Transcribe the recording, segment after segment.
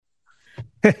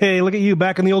Hey, look at you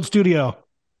back in the old studio.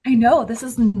 I know, this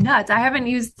is nuts. I haven't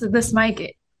used this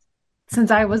mic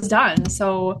since I was done.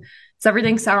 So, does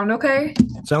everything sound okay?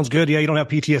 Sounds good. Yeah, you don't have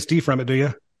PTSD from it, do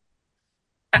you?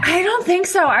 I don't think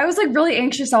so. I was like really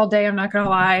anxious all day, I'm not gonna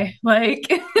lie. Like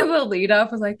the lead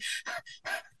up was like,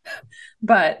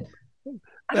 but That's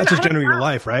I just don't generally your know.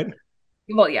 life, right?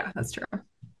 Well, yeah, that's true.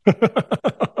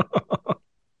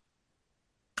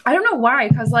 I don't know why,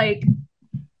 because like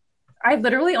I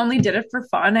literally only did it for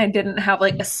fun. I didn't have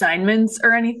like assignments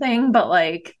or anything, but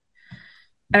like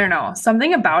I don't know,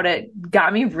 something about it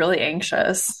got me really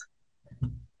anxious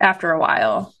after a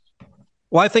while.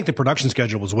 Well, I think the production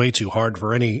schedule was way too hard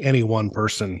for any one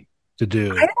person to I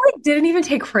do. like didn't even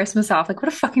take Christmas off. Like, what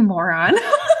a fucking moron.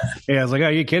 Yeah, I was like,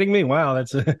 are you kidding me? Wow,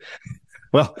 that's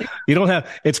well, you don't have.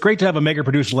 It's great to have a mega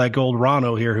producer like old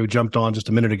Rano here who jumped on just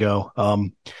a minute ago.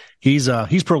 He's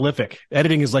prolific.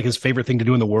 Editing is like his favorite thing to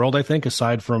do in the world, I think,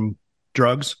 aside from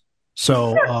drugs.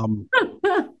 So,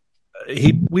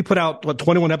 we put out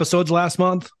 21 episodes last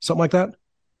month, something like that.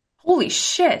 Holy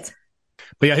shit.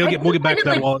 But yeah, I we'll get think I back to did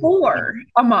that like while. four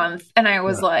a month and I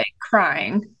was Yeah. like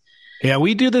crying. Yeah,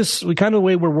 we do this. We kind of the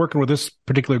way we're working with this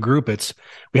particular group.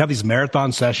 We have these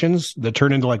marathon sessions that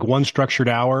turn into like one structured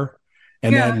hour,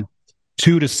 and Yeah. then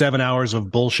 2 to 7 hours of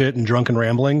bullshit and drunken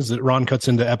ramblings that Ron cuts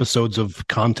into episodes of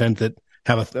content that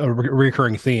have a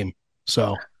recurring theme.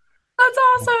 So That's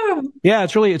awesome. yeah,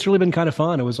 it's really been kind of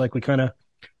fun. It was like we kind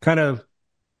of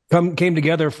came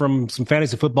together from some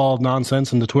fantasy football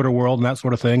nonsense in the Twitter world and that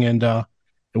sort of thing, and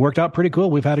it worked out pretty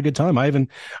cool. We've had a good time. I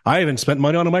even spent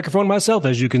money on a microphone myself,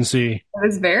 as you can see. That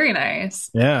was very nice.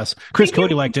 Yes, Chris Thank you.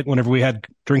 Cody liked it whenever we had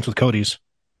drinks with Cody's.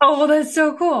 Oh, well, that's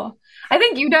so cool. I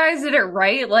think you guys did it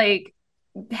right. Like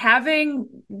having,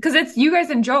 because it's you guys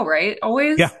and Joe, right? Yeah.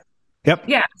 Always. Yep.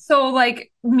 Yeah. So like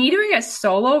me doing it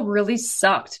solo really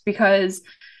sucked because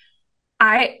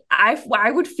I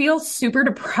would feel super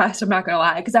depressed, I'm not gonna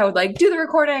lie, because I would like do the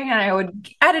recording and I would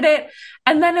edit it.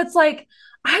 And then it's like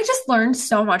I just learned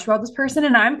so much about this person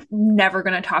and I'm never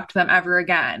gonna talk to them ever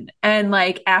again. And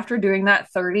like after doing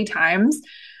that 30 times,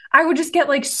 I would just get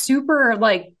like super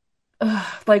like ugh,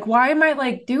 like why am I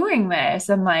like doing this?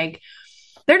 And like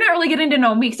they're not really getting to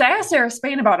know me because I asked Sarah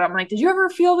Spain about it. I'm like, did you ever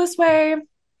feel this way?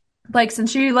 Like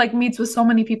since she like meets with so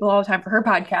many people all the time for her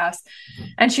podcast,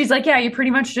 and she's like, yeah, you pretty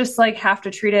much just like have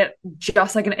to treat it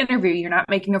just like an interview. You're not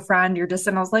making a friend, you're just,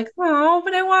 and I was like, oh,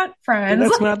 but I want And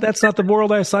friends. that's not the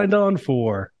world I signed on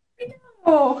for.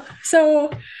 Oh,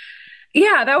 so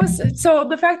yeah, that was so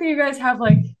the fact that you guys have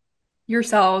like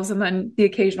yourselves and then the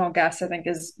occasional guest I think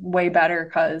is way better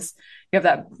because you have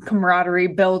that camaraderie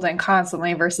building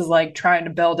constantly versus like trying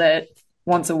to build it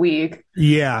once a week.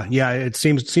 Yeah, yeah. It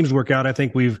seems to work out. I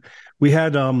think we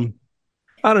had I don't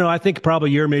know. I think probably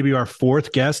you're maybe our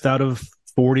fourth guest out of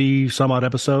 40 some odd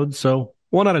episodes. So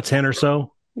 1 out of 10 or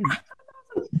so.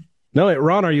 No, wait,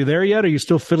 Ron, are you there yet? Or are you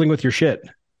still fiddling with your shit?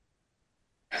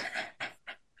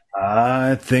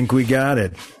 I think we got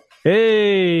it.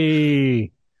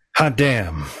 Hey, Hot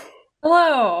damn.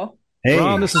 Hello. Hey,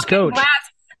 Ron, this is Coach.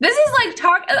 This is like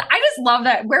talk. I just love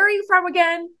that. Where are you from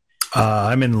again?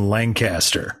 I'm in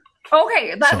Lancaster.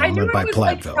 Okay, So I I'm knew by it was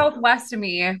like Platteville. southwest of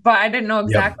me, but I didn't know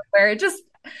exactly where. It just,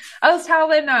 I was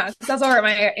telling, 'cause I was over at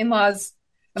my in-laws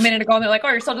a minute ago, and they're like, "Oh,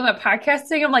 you're still doing that podcast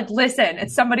thing?" I'm like, "Listen,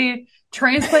 it's somebody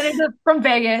transplanted from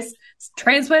Vegas,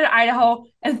 transplanted to Idaho,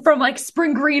 and from like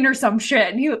Spring Green or some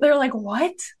shit." And they're like,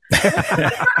 "What?" I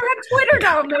have Twitter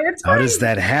down there. It's How fine. does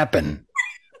that happen?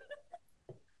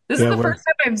 This Yeah, is the we're- first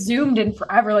time I've zoomed in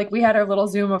forever. Like we had our little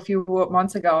Zoom a few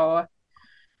months ago.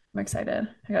 I'm excited.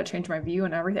 I gotta change my view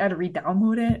and everything. I had to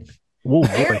re-download it. Whoa,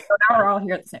 There, boy. so now we're all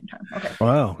here at the same time. Okay.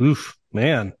 Wow. Oof,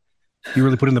 man. You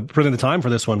really put in the time for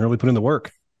this one, really put in the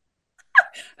work.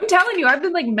 I'm telling you, I've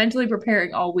been like mentally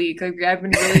preparing all week. Like I've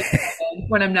been really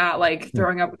when I'm not like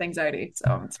throwing up with anxiety.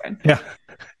 So it's fine. Yeah.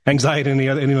 Anxiety and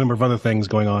any number of other things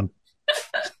going on.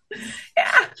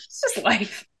 Yeah, it's just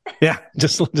life. Yeah.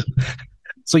 Just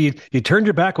so you turned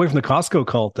your back away from the Costco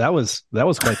cult. That was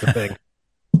quite the thing.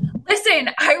 Listen,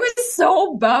 I was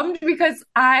so bummed because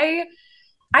I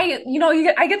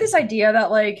get this idea that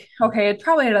like, okay, it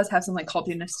probably does have some like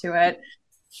cultiness to it,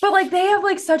 but like they have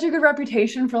like such a good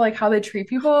reputation for like how they treat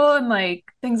people and like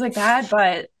things like that.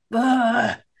 But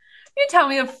you tell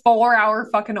me a 4-hour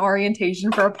fucking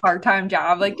orientation for a part-time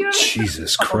job, like, dude,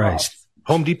 Jesus Christ.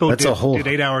 Home Depot That's a whole- did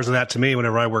 8 hours of that to me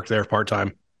whenever I worked there part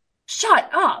time. shut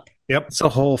up. Yep. It's a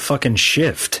whole fucking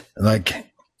shift. Like,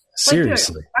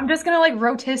 seriously. Like, dude, I'm just gonna like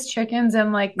roast chickens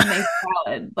and like make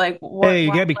salad. Like, what, Hey,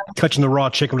 you gotta be touching the raw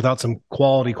chicken without some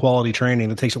quality training.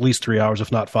 That takes at least 3 hours,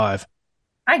 if not 5.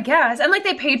 I guess. And like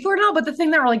they paid for it all, but the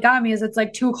thing that really got me is it's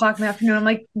like 2 o'clock in the afternoon. I'm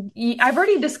like, I've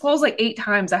already disclosed like 8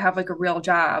 times I have like a real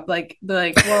job. Like,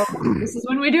 well, this is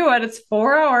when we do it. It's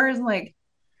 4 hours. I'm like,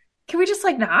 can we just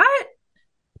like not?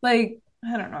 Like,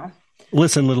 I don't know.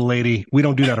 Listen, little lady, we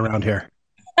don't do that around here.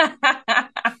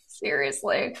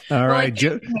 Seriously. All right. Like,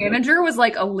 the manager was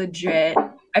like a legit.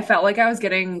 I felt like I was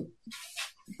getting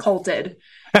culted.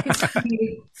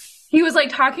 He was like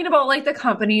talking about like the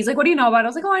companies, like, what do you know about it? I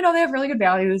was like, oh, I know they have really good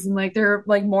values and like they're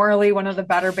like morally one of the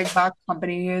better big box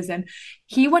companies. And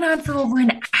he went on for over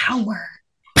an hour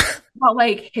about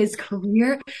like his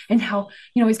career and how,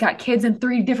 he's got kids in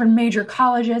 3 different major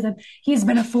colleges and he's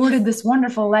been afforded this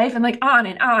wonderful life and like on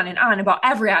and on and on about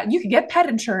you can get pet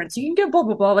insurance, you can get blah,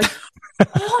 blah, blah. Like,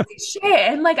 holy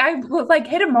shit. And like, I like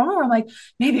hit a moment where I'm like,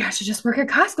 maybe I should just work at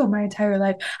Costco my entire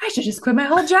life. I should just quit my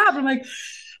whole job. I'm like,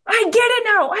 I get it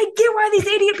now. I get why these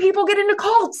idiot people get into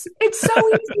cults. It's so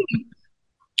easy.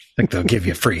 I think they'll give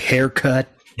you a free haircut.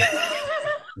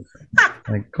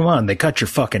 Like, come on, they cut your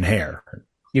fucking hair.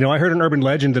 I heard an urban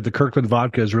legend that the Kirkland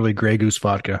vodka is really Grey Goose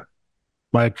vodka.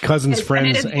 My cousin's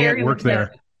friend's aunt worked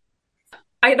there.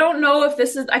 I don't know if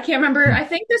this is, I can't remember. I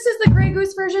think this is the Grey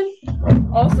Goose version.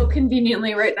 Also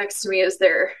conveniently right next to me is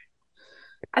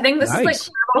I think this is like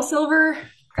Fireball Silver.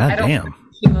 God damn.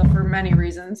 For many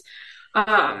reasons. And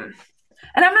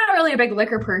I'm not really a big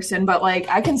liquor person, but like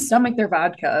I can stomach their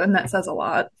vodka, and that says a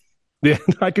lot. Yeah,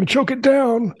 I can choke it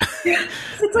down.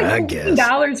 It's like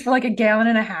 $15 for like a gallon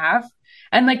and a half,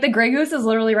 and like the Grey Goose is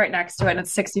literally right next to it, and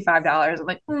it's $65. I'm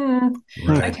like,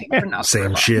 right. I take it enough.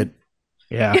 Same shit.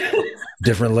 Yeah,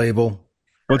 different label.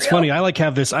 What's funny? I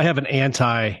have an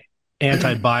anti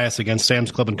bias against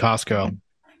Sam's Club and Costco.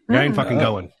 I ain't fucking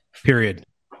going. Period.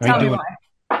 I ain't doing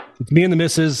it. It's me and the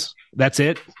missus. That's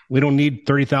it. We don't need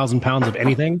 30,000 pounds of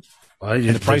anything. Well,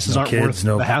 the prices aren't worth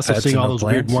the hassle of seeing all those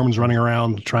weird Mormons running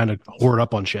around trying to hoard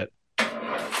up on shit.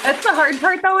 That's the hard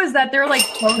part, though, is that their like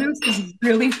produce is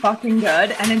really fucking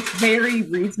good and it's very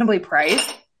reasonably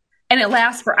priced and it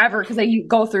lasts forever because they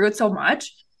go through it so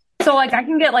much. So like I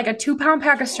can get like a 2-pound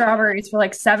pack of strawberries for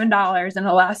like $7 and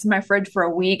it'll last in my fridge for a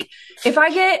week. If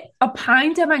I get a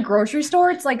pint at my grocery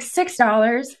store, it's like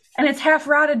 $6 and it's half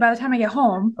rotted by the time I get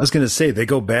home. I was going to say, they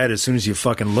go bad as soon as you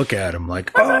fucking look at them.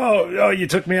 Like, oh, you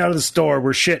took me out of the store.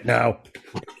 We're shit now.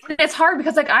 It's hard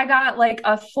because like I got like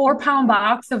a 4-pound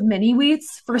box of mini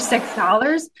wheats for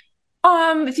 $6.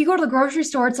 If you go to the grocery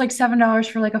store, it's like $7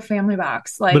 for like a family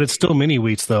box. Like, but it's still mini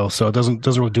wheats though, so it doesn't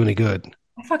really do any good.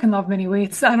 I fucking love mini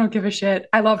wheats. I don't give a shit.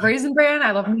 I love Raisin Bran.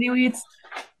 I love mini wheats.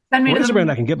 Raisin Bran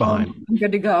I can get behind. I'm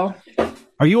good to go.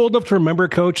 Are you old enough to remember,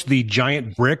 Coach, the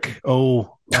giant brick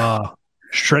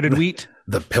shredded wheat?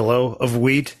 The pillow of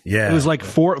wheat? Yeah. It was like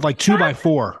 2 by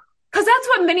 4. Because that's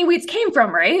what mini wheats came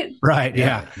from, right? Right,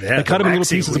 yeah. They cut them in little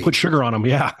pieces and put sugar on them,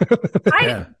 yeah.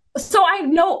 So I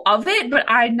know of it, but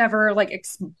I never like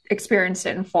experienced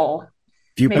it in full.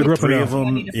 If you put 3 of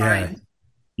them,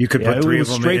 you could put 3 of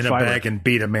them in a bag and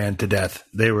beat a man to death.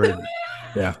 They were,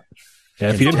 yeah.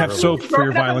 If you didn't have soap for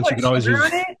your violence, you could always use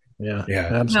it. Yeah,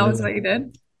 absolutely. That was what you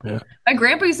did. Yeah. My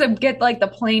grandpa used to get like the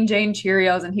plain Jane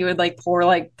Cheerios, and he would like pour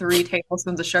like 3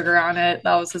 tablespoons of sugar on it.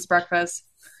 That was his breakfast.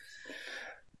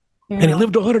 And he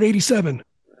lived to 187.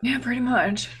 Yeah, pretty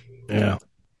much. Yeah.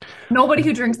 Nobody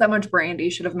who drinks that much brandy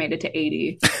should have made it to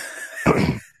 80.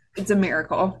 It's a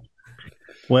miracle.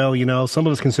 Well, some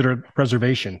of us consider it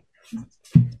preservation.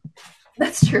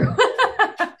 That's true.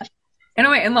 I know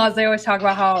my in-laws, they always talk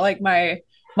about how like my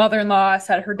mother-in-law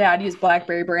said her dad used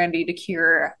blackberry brandy to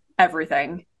cure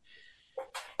everything.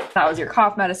 That was your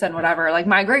cough medicine, whatever. Like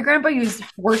my great-grandpa used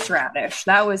horseradish.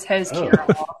 That was his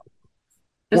cure-all.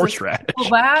 Horseradish. Will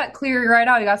that clear you right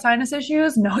out? You got sinus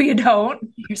issues? No, you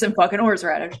don't. You're some fucking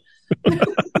horseradish.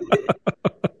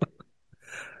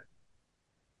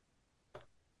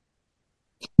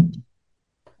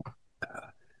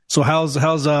 So how's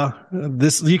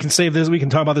this? You can save this. We can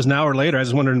talk about this now or later. I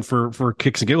was wondering for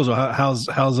kicks and giggles.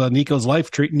 How's Nico's life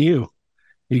treating you?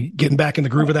 You getting back in the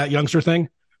groove of that youngster thing?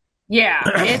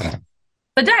 Yeah,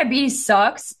 the diabetes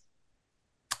sucks,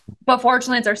 but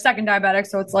fortunately it's our second diabetic,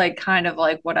 so it's like kind of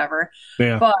like whatever.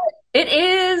 Yeah. But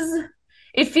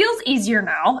it feels easier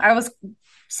now. I was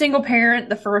single parent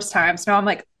the first time, so now I'm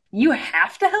like, you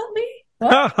have to help me.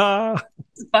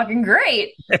 It's fucking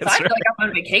great. So I feel like I'm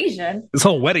on vacation. This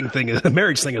whole wedding thing, the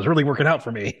marriage thing is really working out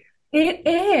for me. It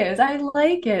is. I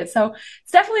like it. So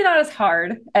it's definitely not as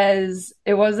hard as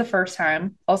it was the first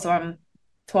time. Also, I'm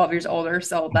 12 years older,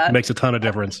 so that makes a ton of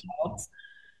difference.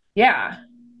 Yeah.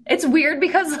 It's weird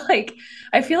because like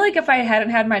I feel like if I hadn't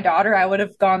had my daughter, I would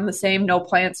have gone the same no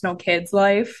plants, no kids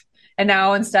life. And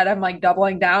now instead I'm like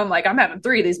doubling down, like I'm having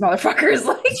 3 of these motherfuckers.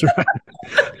 Like, That's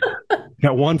right.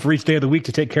 Got one for each day of the week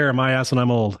to take care of my ass when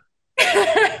I'm old.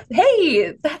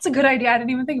 Hey, that's a good idea. I didn't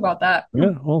even think about that.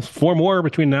 Yeah, well, 4 more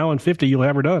between now and 50, you'll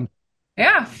have her done.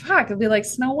 Yeah, fuck, it'll be like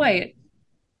Snow White.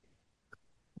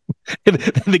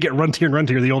 They get runtier and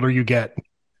runtier the older you get.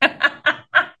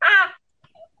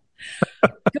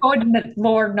 Good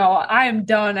Lord, no. I am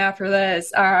done after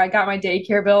this. I got my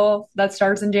daycare bill that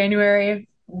starts in January.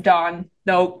 Done.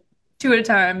 Nope. 2 at a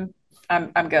time.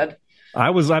 I'm good. I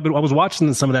was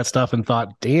watching some of that stuff and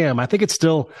thought, damn, I think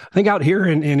out here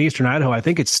in Eastern Idaho, I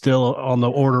think it's still on the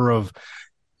order of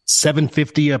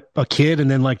 $750 a kid,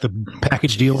 and then like the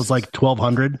package deal is like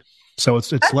 $1,200. So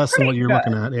it's less than what you're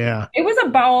looking at. Yeah. It was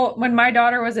about, when my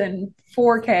daughter was in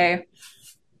 4K,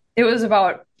 it was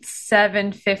about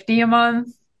 $750 a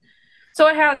month. So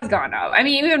it has gone up. I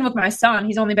mean, even with my son,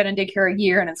 he's only been in daycare a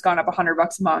year and it's gone up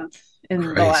 $100 a month in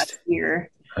the last year.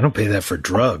 I don't pay that for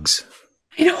drugs.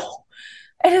 I know.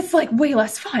 And it's like way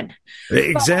less fun.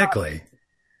 Exactly.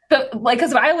 But like,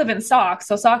 because I live in Sauk,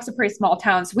 so Sauk's a pretty small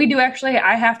town. So we do actually,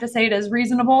 I have to say it is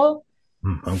reasonable.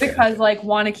 Okay. Because like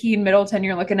Wanakee and Middleton,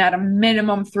 you're looking at a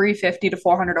minimum $350 to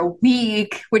 $400 a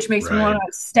week, which makes me want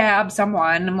to stab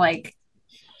someone. I'm like,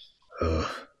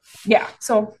 yeah,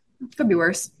 so it could be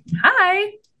worse.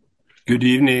 Hi. Good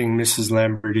evening, Mrs.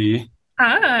 Lamberty.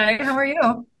 Hi, how are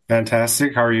you?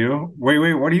 Fantastic. How are you? Wait,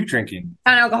 what are you drinking?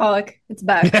 I'm an alcoholic. It's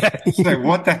bad. It's like,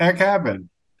 what the heck happened?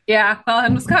 Yeah, well,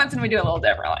 in Wisconsin, we do it a little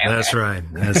differently. That's right.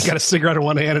 Got a cigarette in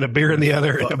one hand and a beer in the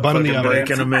other, and a bun in the other.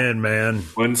 Breaking them in, man.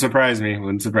 Wouldn't surprise me.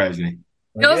 You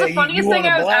know, the funniest thing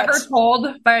I was ever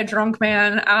told by a drunk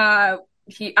man. I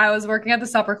was working at the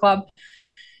supper club,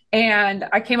 and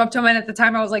I came up to him, and at the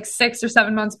time I was like 6 or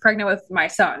 7 months pregnant with my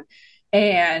son.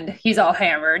 And he's all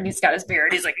hammered, and he's got his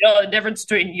beard. He's like, "Oh, the difference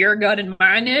between your gut and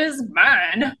mine is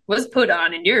mine was put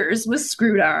on and yours was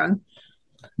screwed on."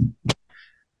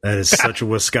 That is such a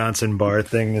Wisconsin bar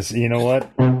thing. You know what?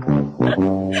 I'm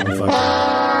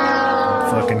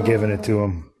fucking giving it to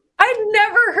him. I'd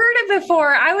never heard it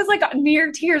before. I was like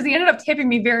near tears. He ended up tipping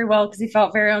me very well because he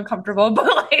felt very uncomfortable. But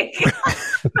like,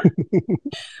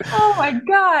 oh my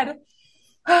God.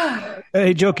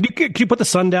 Hey, Joe, can you put the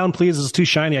sun down, please? It's too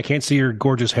shiny. I can't see your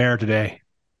gorgeous hair today.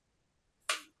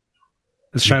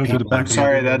 It's shining through the back. I'm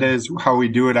sorry, that is how we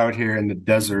do it out here in the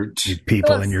desert. You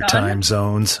people in your time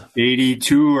zones.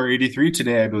 82 or 83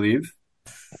 today, I believe.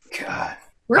 God.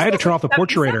 I had to turn off the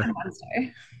porturator.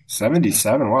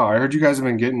 77. Wow, I heard you guys have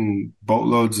been getting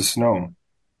boatloads of snow.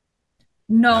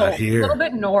 No, a little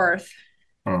bit north.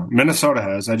 Oh, Minnesota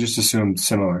has. I just assumed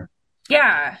similar.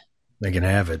 Yeah. They can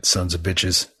have it, sons of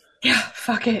bitches. Yeah,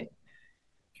 fuck it.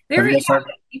 Have you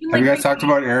guys talked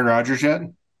about Aaron Rodgers yet?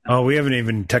 Oh, we haven't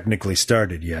even technically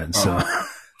started yet, so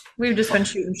we've just been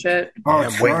shooting shit. Oh,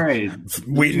 Troy.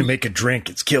 Waiting to make a drink.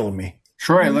 It's killing me.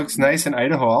 Troy looks nice in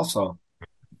Idaho also.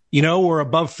 You know, we're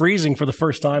above freezing for the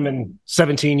first time in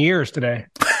 17 years today.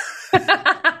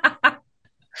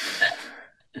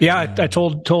 Yeah, I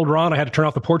told Ron I had to turn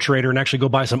off the porturator and actually go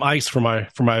buy some ice for my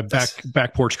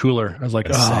back porch cooler. I was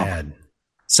like,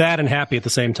 sad and happy at the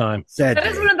same time. That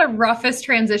is one of the roughest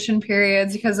transition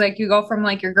periods because like you go from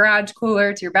like your garage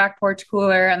cooler to your back porch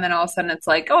cooler, and then all of a sudden it's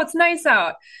like, oh, it's nice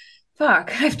out.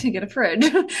 Fuck, I have to get a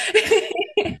fridge.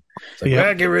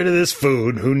 Get rid of this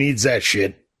food. Who needs that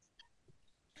shit?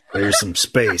 There's some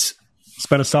space.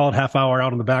 Spent a solid half hour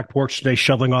out on the back porch today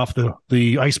shoveling off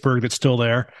the iceberg that's still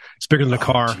there. It's bigger than a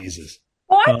car. Jesus.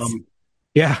 What?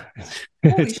 Yeah.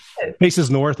 It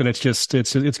faces north, and it's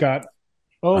got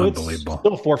unbelievable. It's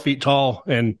still 4 feet tall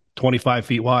and 25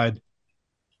 feet wide.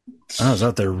 I was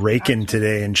out there raking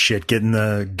today and shit, getting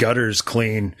the gutters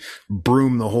clean,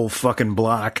 broom the whole fucking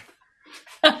block.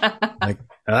 Like,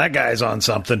 that guy's on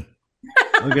something.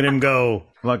 Look at him go.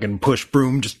 Fucking push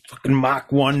broom, just fucking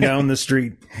Mach 1 down the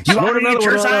street. You want to get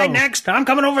your side next? I'm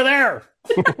coming over there.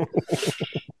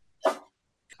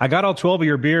 I got all 12 of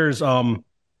your beers on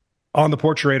the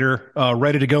porturator,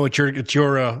 ready to go at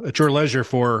your leisure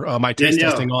for my taste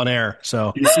testing on air.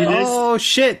 So, you see this? Oh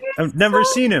shit! I've never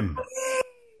seen him.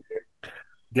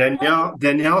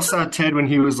 Danielle saw Ted when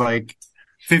he was like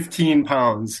 15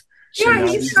 pounds. Yeah,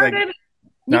 he started.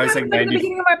 Now he's like 90. At the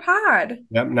beginning of my pod.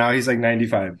 Yep. Now he's like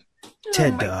 95.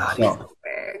 Ted dog. So,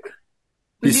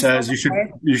 he says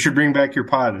you should bring back your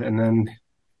pod, and then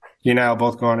you and I will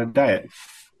both go on a diet.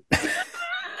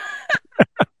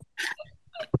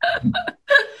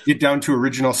 Get down to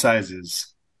original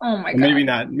sizes. Oh my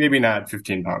God. Maybe not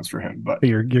 15 pounds for him, but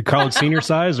your college senior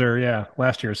size or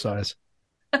last year's size.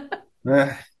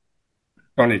 Don't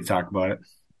need to talk about it.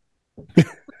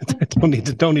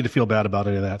 don't need to feel bad about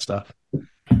any of that stuff.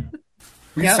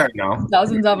 We can start now.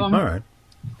 Dozens of them. All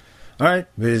right.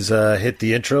 Please hit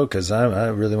the intro because I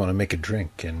really want to make a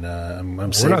drink, and I'm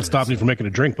We're not stopping you from making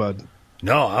a drink, bud.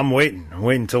 No, I'm waiting. I'm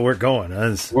waiting until we're going.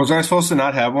 Was I supposed to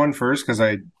not have one first? Because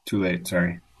too late.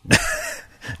 Sorry.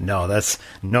 No,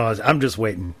 I'm just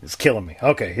waiting. It's killing me.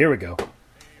 Okay, here we go.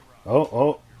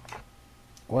 Oh.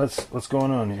 What's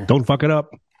going on here? Don't fuck it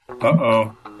up.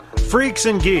 Uh-oh. Freaks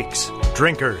and geeks,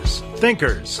 drinkers,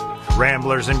 thinkers,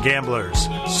 ramblers and gamblers,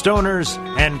 stoners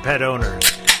and pet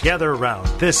owners. Gather around.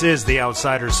 This is the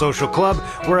Outsiders Social Club,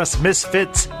 where us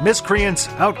misfits, miscreants,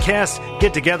 outcasts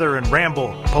get together and ramble,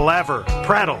 palaver,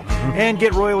 prattle, and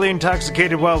get royally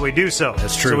intoxicated while we do so.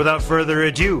 That's true. So without further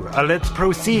ado, let's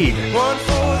proceed. One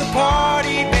for the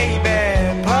party,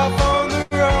 baby. Puff on the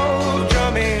road,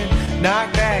 drum in,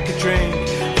 knock back a drink.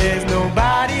 There's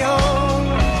nobody home.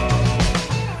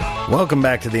 Welcome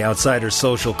back to the Outsiders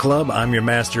Social Club. I'm your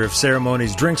master of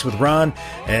ceremonies, Drinks with Ron,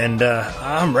 and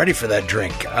I'm ready for that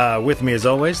drink. With me, as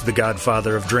always, the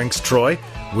godfather of drinks, Troy.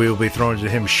 We will be thrown to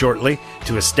him shortly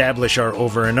to establish our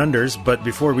over and unders, but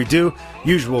before we do,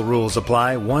 usual rules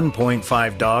apply.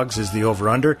 1.5 dogs is the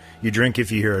over-under. You drink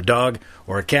if you hear a dog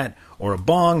or a cat or a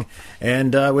bong,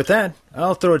 and with that,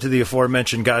 I'll throw it to the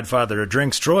aforementioned godfather of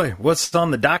drinks, Troy. What's on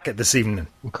the docket this evening?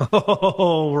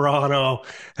 Oh, Rano,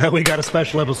 we got a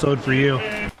special episode for you.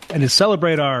 And to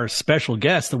celebrate our special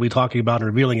guest that we'll be talking about and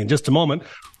revealing in just a moment,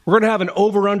 we're going to have an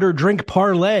over-under drink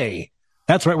parlay.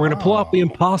 That's right, we're going to pull off the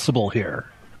impossible here.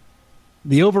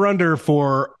 The over-under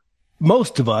for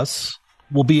most of us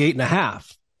will be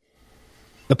 8.5.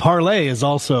 The parlay is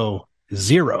also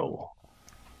 0.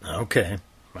 Okay,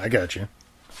 I got you.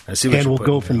 I see what and we'll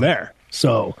go from there.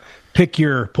 So pick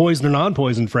your poison or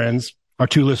non-poison friends, our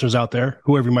 2 listeners out there,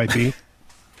 whoever you might be.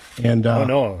 And grab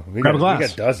a glass. We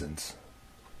got dozens.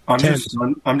 I'm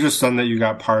just stunned that you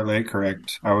got parlay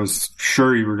correct. I was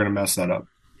sure you were going to mess that up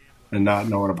and not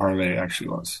know what a parlay actually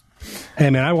was. Hey,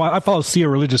 man, I follow Sia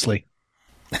religiously.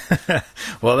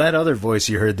 Well, that other voice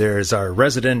you heard there is our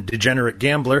resident degenerate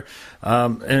gambler.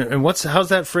 And how's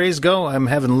that phrase go? I'm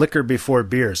having liquor before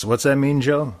beer. So what's that mean,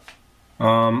 Joe?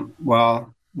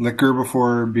 Well, liquor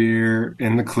before beer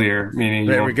in the clear, meaning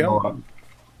there you we don't go. go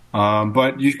up.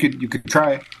 But you could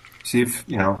try, see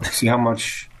how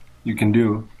much you can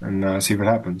do, and see if it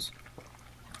happens.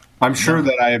 I'm sure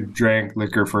that I have drank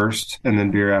liquor first and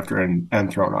then beer after, and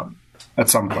thrown up at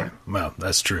some point. Well,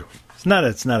 that's true. It's not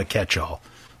a catch-all.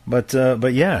 But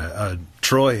yeah,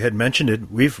 Troy had mentioned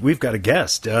it. We've got a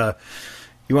guest. You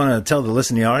want to tell the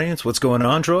listening audience what's going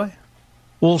on, Troy?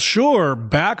 Well, sure.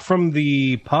 Back from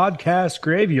the podcast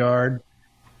graveyard,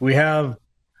 we have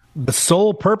the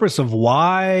sole purpose of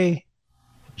why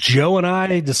Joe and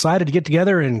I decided to get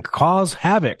together and cause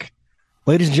havoc.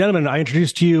 Ladies and gentlemen, I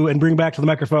introduce to you and bring back to the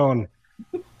microphone,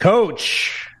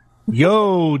 Coach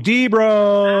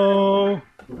Dbro.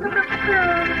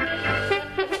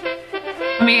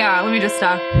 Let me just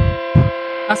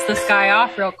dust this guy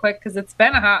off real quick because it's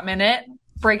been a hot minute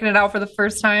breaking it out for the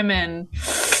first time, and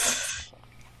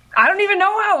I don't even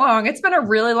know how long. It's been a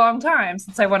really long time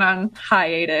since I went on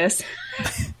hiatus.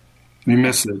 You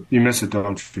miss it,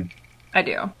 don't you? I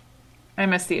do. I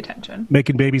miss the attention.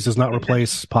 Making babies does not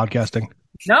replace podcasting.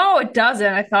 No, it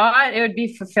doesn't. I thought it would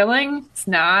be fulfilling. It's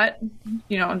not.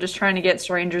 I'm just trying to get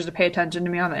strangers to pay attention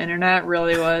to me on the internet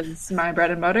really was my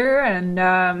bread and butter, and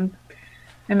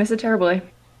I miss it terribly.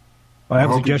 I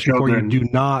have a suggestion for you. Do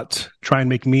not try and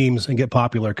make memes and get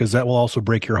popular, because that will also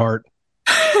break your heart.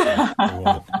 Does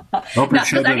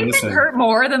anything hurt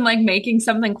more than making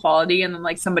something quality and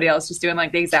then somebody else just doing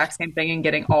the exact same thing and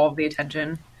getting all of the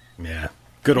attention? Yeah.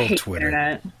 Good old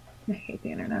Twitter. I hate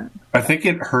the internet. I think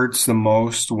it hurts the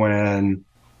most when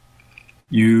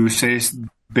you say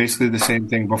basically the same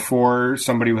thing before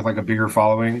somebody with a bigger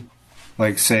following.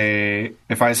 Say,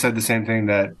 if I said the same thing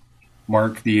that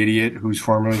Mark the Idiot, who's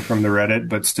formerly from the Reddit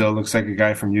but still looks like a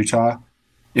guy from Utah,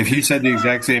 if he said the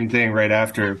exact same thing right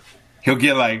after, he'll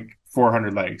get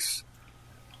 400 likes.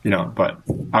 But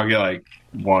I'll get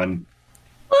 1.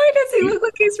 Why does he look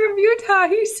like he's from Utah?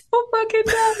 He's so fucking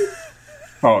dumb.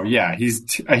 Oh, yeah.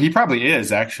 He probably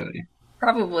is, actually.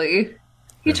 Probably.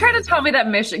 He tried to tell me that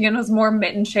Michigan was more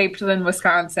mitten-shaped than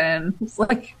Wisconsin. It's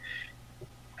man,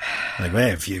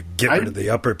 if you get rid of the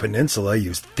Upper Peninsula,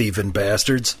 you thieving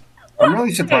bastards. I'm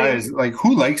really surprised.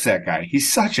 Who likes that guy?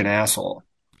 He's such an asshole.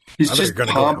 He's just going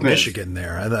to go to Michigan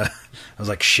there. I was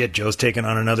like, shit, Joe's taking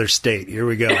on another state. Here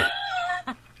we go.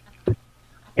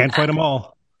 Can't fight them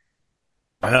all.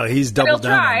 Well, he's doubled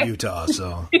down on Utah,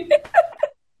 so...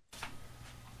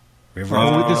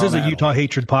 This is a Utah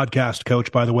hatred podcast,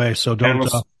 Coach, by the way, so don't...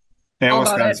 And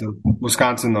Wisconsin.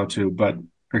 Wisconsin, though, too, but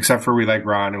except for we like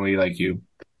Ron and we like you.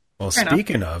 Well,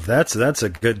 speaking of, that's a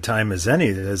good time as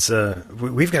any.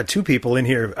 We've got 2 people in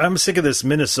here. I'm sick of this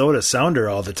Minnesota sounder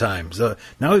all the time. So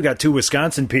now we've got 2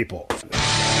 Wisconsin people.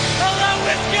 Hello,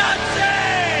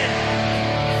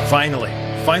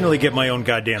 Wisconsin! Finally get my own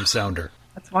goddamn sounder.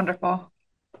 That's wonderful.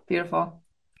 Beautiful.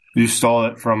 You stole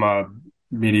it from a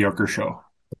mediocre show.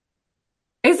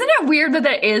 Isn't it weird that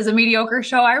that is a mediocre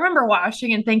show? I remember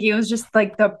watching and thinking it was just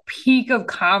like the peak of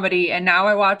comedy, and now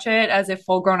I watch it as a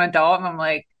full-grown adult, and I'm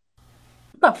like,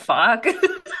 what the fuck?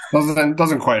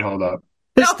 Doesn't quite hold up.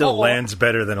 This still lands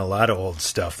better than a lot of old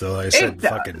stuff, though. Like I said,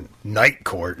 fucking Night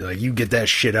Court. Like, you get that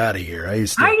shit out of here. I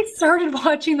started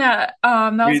watching that.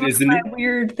 That was one of my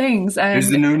weird things. And is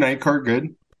the new Night Court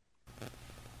good?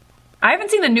 I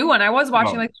haven't seen the new one. I was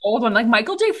watching like the old one. Like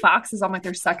Michael J. Fox is on like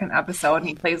their second episode, and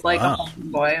he plays like a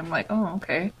homeboy. I'm like, oh,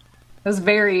 okay. It was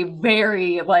very,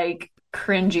 very like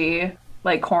cringy,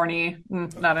 like corny.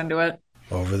 Not into it.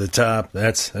 Over the top.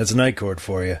 That's Night Court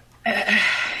for you.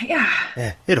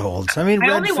 Yeah, it holds. I mean,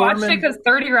 I only watched it because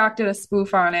 30 Rock did a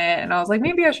spoof on it, and I was like,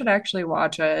 maybe I should actually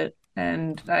watch it.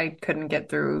 And I couldn't get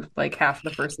through like half of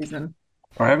the first season.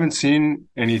 I haven't seen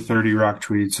any 30 Rock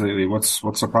tweets lately. What's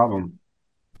the problem?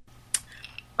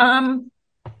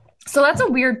 So that's a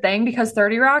weird thing because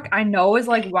 30 Rock I know is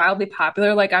like wildly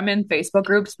popular. Like I'm in Facebook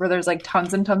groups where there's like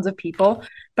tons and tons of people,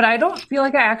 but I don't feel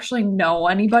like I actually know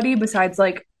anybody besides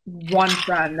like one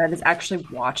friend that has actually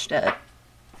watched it.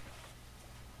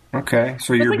 Okay,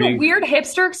 so it's you're like being a weird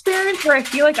hipster experience where I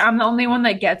feel like I'm the only one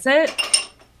that gets it,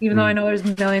 even though I know there's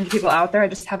millions of people out there. I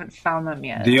just haven't found them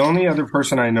yet. The only other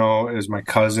person I know is my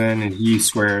cousin, and he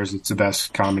swears it's the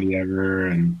best comedy ever.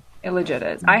 And it legit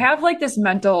is. I have like this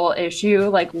mental issue,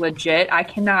 like legit. I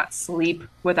cannot sleep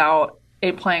without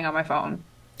it playing on my phone.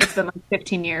 It's been like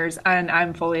 15 years, and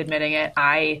I'm fully admitting it.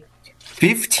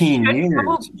 15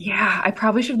 years. I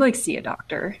probably should like see a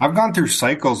doctor. I've gone through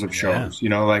cycles of shows. You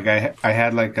know, like I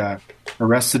had like a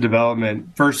Arrested Development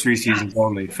first 3 seasons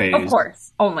only phase. Of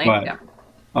course, only. But,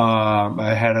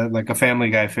 I had a Family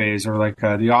Guy phase or like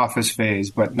The Office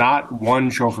phase, but not one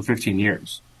show for 15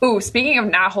 years. Ooh, speaking of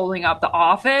not holding up, The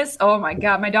Office. Oh my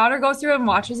God, my daughter goes through it and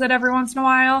watches it every once in a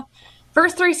while.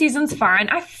 First 3 seasons, fine.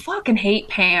 I fucking hate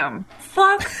Pam.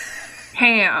 Fuck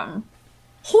Pam.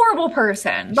 Horrible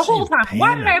person the whole time.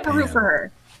 Why did I ever root for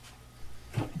her?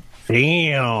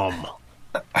 Damn.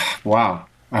 Wow.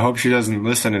 I hope she doesn't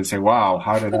listen and say, wow,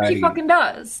 how did I... She fucking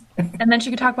does. And then she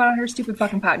could talk about it on her stupid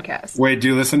fucking podcast. Wait, do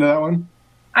you listen to that one?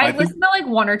 I listened to like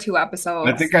 1 or 2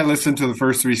 episodes. I think I listened to the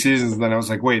first 3 seasons, and then I was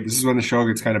like, wait, this is when the show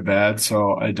gets kind of bad,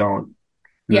 so I don't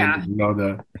really know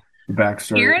the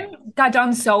backstory. Aaron got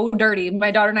done so dirty. My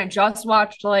daughter and I just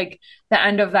watched like the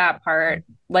end of that part,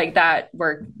 like that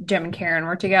where Jim and Karen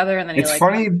were together, and then it's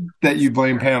funny that you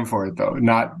blame Pam for it, though,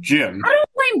 not Jim. I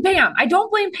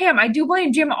don't blame Pam. I do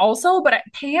blame Jim also, but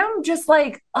Pam just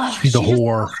like, she's a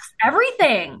whore.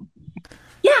 Everything.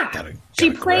 Yeah,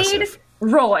 she played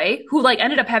Roy, who like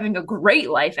ended up having a great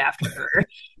life after her,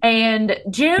 and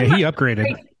Jim. Yeah, he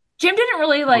upgraded. Jim didn't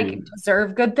really like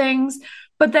deserve good things.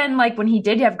 But then, like, when he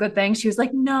did have good things, she was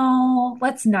like, no,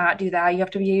 let's not do that. You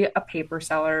have to be a paper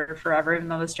seller forever, even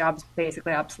though this job's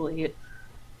basically obsolete.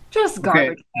 Just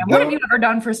garbage. What have you ever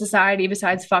done for society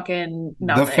besides fucking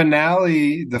nothing?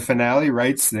 The finale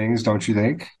writes things, don't you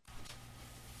think?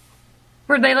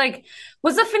 Were they like,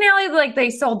 was the finale like they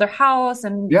sold their house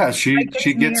and she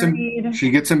gets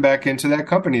him back into that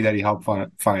company that he helped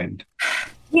find.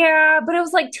 Yeah, but it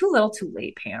was like too little, too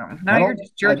late, Pam. Now you're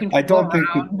just jerking people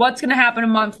around. What's going to happen a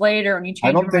month later when you change?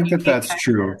 I don't think that's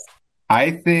true.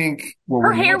 I think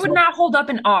her hair would not hold up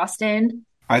in Austin.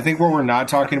 I think what we're not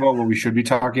talking about, what we should be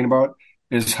talking about,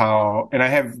 is how, and I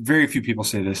have very few people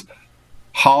say this,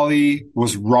 Holly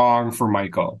was wrong for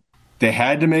Michael. They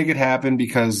had to make it happen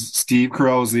because Steve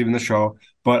Carell was leaving the show,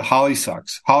 but Holly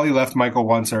sucks. Holly left Michael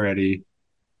once already.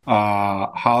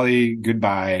 Holly,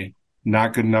 goodbye.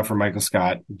 Not good enough for Michael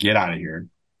Scott. Get out of here.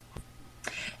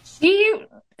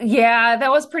 That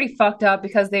was pretty fucked up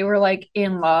because they were like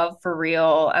in love for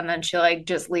real, and then she like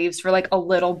just leaves for like a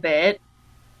little bit,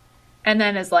 and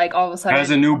then is like all of a sudden has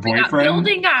a new boyfriend,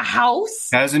 building a house,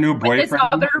 has a new boyfriend, with this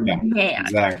other man,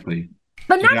 exactly.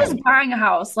 But not just buying a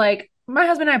house. Like my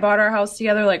husband and I bought our house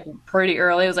together like pretty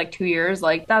early. It was like 2 years.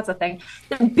 Like that's a thing.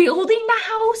 Then building the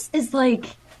house is like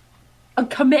a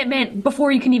commitment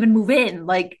before you can even move in,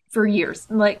 like for years.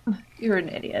 Like you're an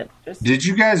idiot. Did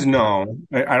you guys know?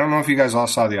 I don't know if you guys all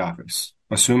saw The Office.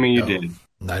 Assuming you did.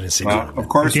 I didn't see it. Of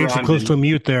course, you're close to a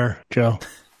mute there, Joe.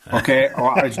 Okay,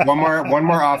 one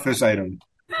more Office item.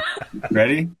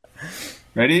 Ready?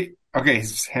 Okay,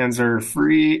 his hands are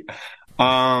free.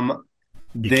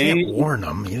 You can't warn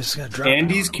them. You just got to drop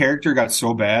Andy's character got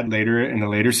so bad later in the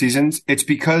later seasons. It's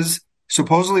because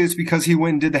he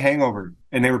went and did The Hangover,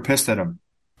 and they were pissed at him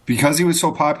because he was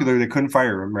so popular. They couldn't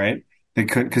fire him, right? They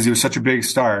couldn't because he was such a big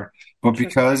star. But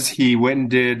because he went and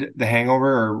did The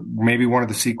Hangover, or maybe one of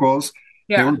the sequels,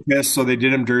 they were pissed. So they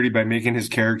did him dirty by making his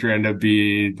character end up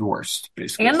be the worst,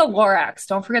 basically. And the Lorax.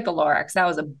 Don't forget the Lorax. That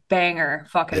was a banger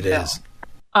fucking film. It is.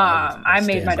 I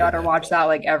made my daughter watch that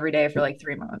like every day for like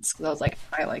 3 months because I was like,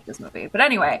 I like this movie. But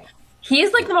anyway,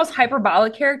 he's like the most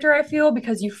hyperbolic character, I feel,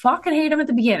 because you fucking hate him at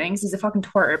the beginning because he's a fucking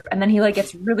twerp, and then he like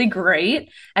gets really great,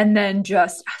 and then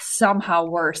just somehow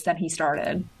worse than he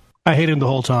started. I hate him the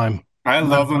whole time. I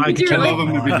love him. I love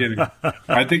him in the beginning.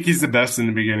 I think he's the best in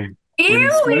the beginning.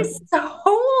 Ew, he's so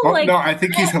like. No, I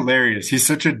think he's hilarious. He's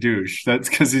such a douche. That's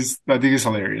because I think he's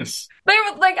hilarious.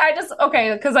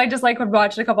 Because I just like would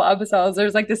watch a couple episodes.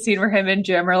 There's like the scene where him and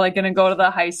Jim are like gonna go to the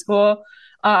high school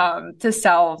to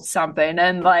sell something,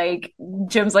 and like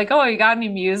Jim's like, "Oh, you got any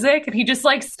music?" And he just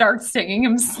like starts singing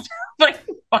himself like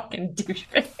fucking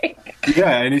douchebag.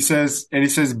 Yeah, and he says,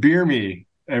 "Beer me."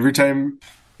 Every time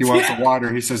he wants a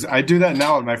water, he says, "I do that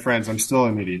now with my friends. I'm still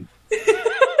an idiot."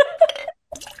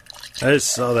 I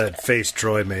just saw that face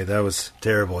Troy made. That was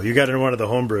terrible. You got in one of the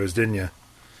homebrews, didn't you?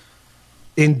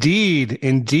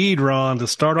 Indeed, Ron. To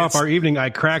start off our evening,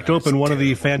 I cracked open one of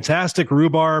the fantastic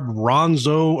rhubarb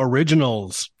Ronzo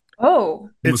originals. Oh.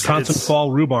 Wisconsin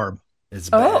Fall rhubarb. It's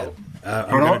bad. I'm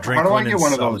going to drink how do one I get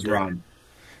one of those, Ron?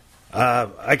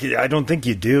 I don't think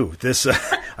you do. This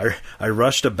I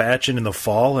rushed a batch in the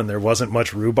fall, and there wasn't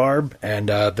much rhubarb, and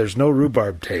there's no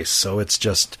rhubarb taste, so it's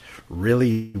just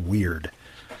really weird.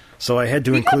 So I had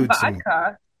to include some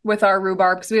vodka with our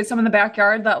rhubarb because we had some in the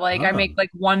backyard that like I make like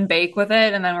one bake with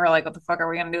it, and then we're like, what the fuck are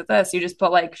we gonna do with this? You just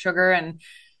put like sugar and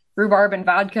rhubarb and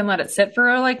vodka and let it sit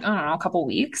for like, I don't know, a couple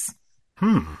weeks.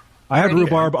 I had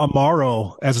rhubarb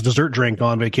Amaro as a dessert drink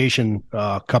on vacation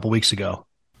a couple weeks ago.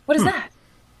 What is that?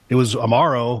 It was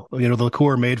Amaro, the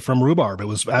liqueur made from rhubarb. It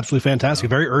was absolutely fantastic.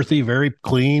 Very earthy, very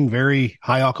clean, very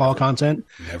high alcohol content.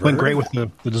 Went great with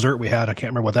the dessert we had. I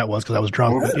can't remember what that was because I was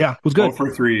drunk. But yeah, it was good. 0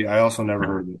 for 3. I also never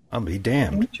heard of it. I'll be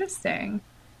damned. Interesting.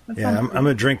 I'm going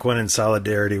to drink one in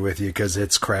solidarity with you because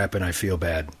it's crap and I feel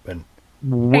bad. But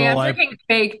I'm drinking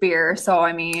fake beer, so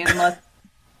I mean, let's...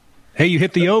 Hey, you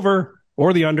hit the over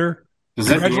or the under.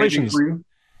 Congratulations. For you?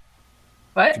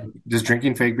 What? Does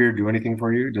drinking fake beer do anything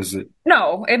for you? Does it?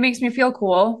 No, it makes me feel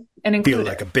cool and included. Feel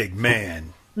like a big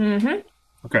man. Mm-hmm.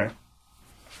 Okay.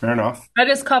 Fair enough. I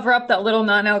just cover up that little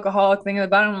non-alcoholic thing at the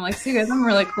bottom. I'm like, see you guys, I'm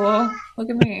really cool. Look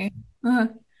at me.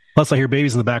 Plus, I hear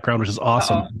babies in the background, which is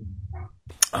awesome.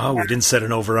 Oh, we didn't set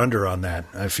an over-under on that.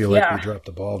 I feel like we dropped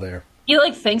the ball there. He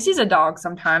like thinks he's a dog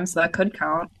sometimes, so that could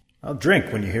count. I'll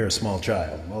drink when you hear a small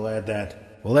child. We'll add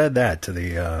that to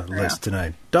the list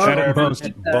tonight. Dog,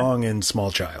 bong, and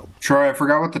small child. Troy, I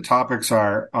forgot what the topics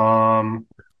are.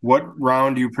 What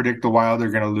round do you predict the Wild are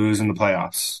going to lose in the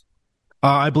playoffs?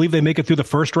 I believe they make it through the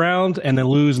first round and then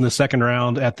lose in the second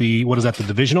round at the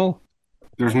divisional?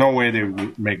 There's no way they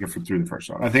would make it through the first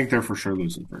round. I think they're for sure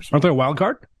losing the first round. Aren't they a wild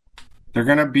card? They're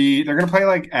going to play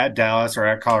like at Dallas or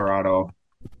at Colorado.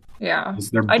 Yeah.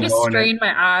 I just strained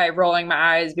my eye, rolling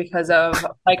my eyes because of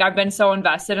like I've been so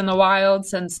invested in the Wild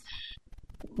since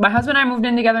my husband and I moved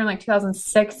in together in like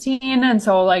 2016, and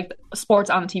so like sports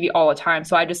on TV all the time.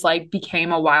 So I just like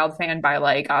became a Wild fan by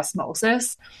like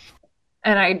osmosis.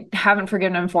 And I haven't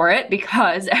forgiven him for it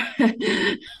because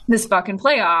this fucking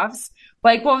playoffs.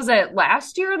 Like, what was it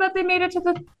last year that they made it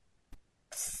to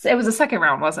it was the second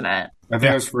round, wasn't it? I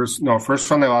think it was first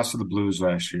round they lost to the Blues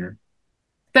last year.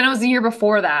 Then it was the year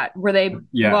before that where they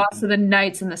lost to the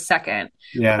Knights in the second.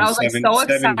 Yeah, and I was like so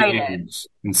excited.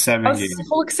 In 7 games. I was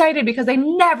so excited because they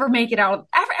never make it out.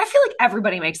 I feel like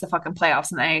everybody makes the fucking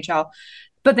playoffs in the NHL,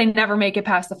 but they never make it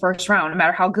past the first round, no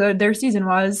matter how good their season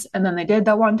was. And then they did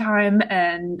that one time,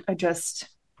 and this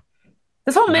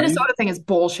whole Minnesota thing is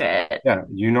bullshit. Yeah,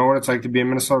 you know what it's like to be a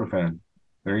Minnesota fan.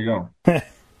 There you go.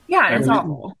 Yeah, it's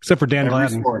awful. Except for Dan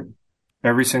Gladden.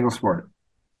 Every single sport.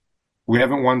 We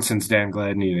haven't won since Dan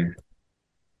Gladden either.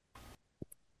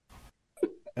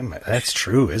 That's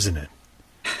true, isn't it?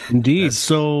 Indeed. That's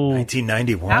so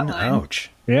 1991.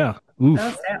 Ouch. Yeah. Oof. That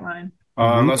was that line.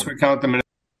 Unless we count the minute.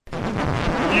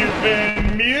 You've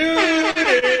been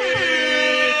muted.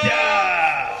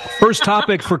 Yeah. First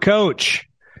topic for Coach.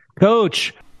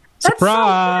 Coach,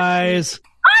 surprise.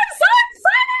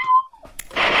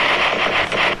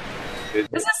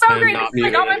 This is so great. This is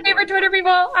like all my favorite Twitter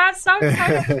people. I'm so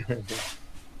excited.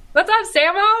 What's up,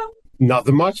 Samo?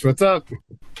 Nothing much. What's up?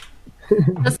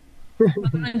 Just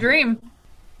living a dream.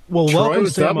 Well, Troy, welcome,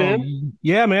 what's up, Samo. man?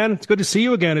 Yeah, man, it's good to see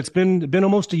you again. It's been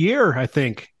almost a year, I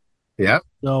think. Yep.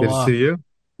 So Good to see you.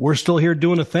 we're still here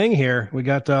doing a thing here. We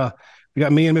got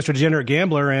me and Mr. Degenerate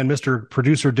Gambler and Mr.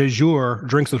 Producer de jour,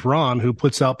 Drinks with Ron, who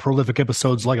puts out prolific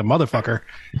episodes like a motherfucker.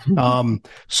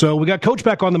 So we got Coach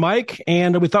back on the mic,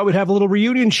 and we thought we'd have a little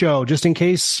reunion show just in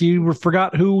case you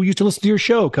forgot who used to listen to your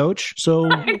show, Coach. So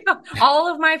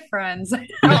All of my friends,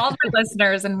 all the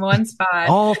listeners in one spot.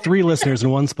 all 3 listeners in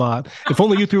one spot. If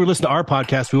only you 3 would listen to our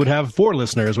podcast, we would have 4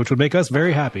 listeners, which would make us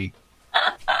very happy.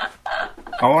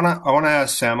 I wanna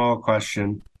ask Samo a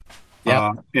question.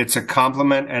 Yeah. It's a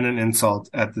compliment and an insult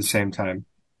at the same time.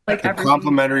 Like The everything.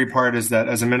 complimentary part is that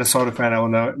as a Minnesota fan, I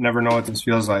will never know what this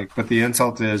feels like. But the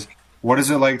insult is, what is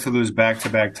it like to lose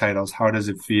back-to-back titles? How does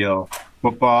it feel?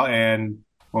 Football and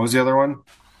what was the other one?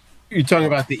 You're talking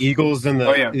about the Eagles and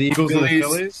the Eagles and the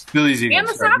Phillies? Phillies, Eagles. And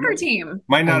the soccer team.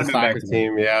 Might not And have the been soccer back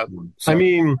team, yeah. So, I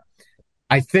mean,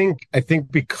 I think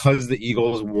because the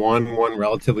Eagles won one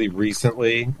relatively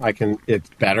recently, it's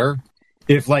better.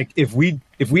 If we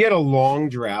had a long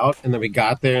drought and then we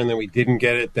got there and then we didn't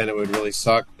get it, then it would really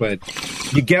suck. But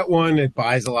you get one, it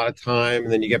buys a lot of time,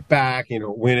 and then you get back, you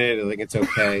don't win it, I think it's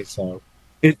okay. So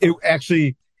it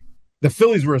actually, the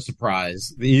Phillies were a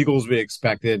surprise. The Eagles we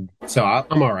expected, so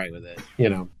I'm all right with it.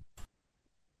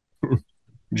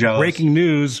 jealous. Breaking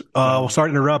news. Sorry to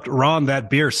interrupt. Ron, that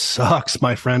beer sucks,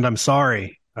 my friend. I'm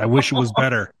sorry. I wish it was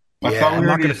better. I Yeah, thought we I'm not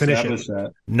already gonna finish it. established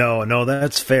that. No,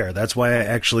 that's fair. That's why I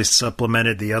actually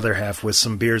supplemented the other half with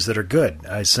some beers that are good.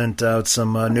 I sent out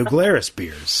some New Glarus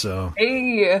beers. So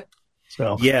Hey.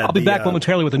 So Yeah, I'll be the, back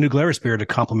momentarily with a new Glarus beer to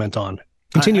compliment on.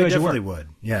 Continue I as you definitely were. would.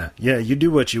 Yeah. You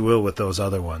do what you will with those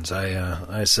other ones.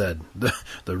 I said the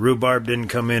rhubarb didn't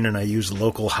come in, and I used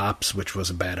local hops, which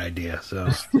was a bad idea. So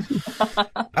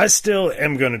I still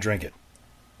am going to drink it.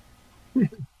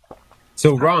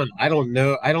 So Ron, I don't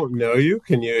know you.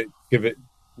 Can you give it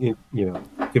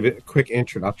give it a quick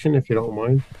introduction if you don't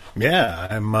mind? Yeah,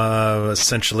 I'm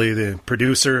essentially the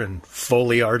producer and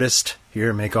Foley artist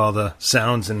here, make all the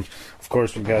sounds, and of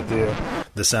course we've got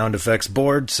the sound effects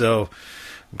board, so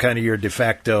I'm kind of your de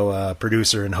facto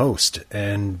producer and host.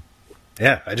 And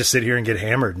yeah, I just sit here and get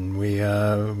hammered, and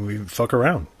we fuck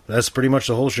around. That's pretty much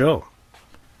the whole show.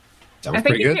 Sounds I think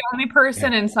pretty you're good. the only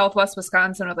person in Southwest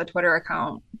Wisconsin with a Twitter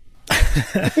account.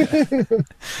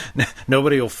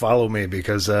 Nobody will follow me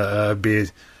because it'd be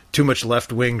too much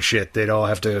left-wing shit. They'd all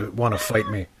have to want to fight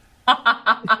me.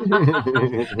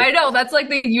 I know, that's like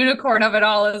the unicorn of it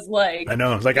all is like. I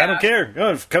know. It's like, I don't care.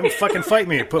 Oh, come fucking fight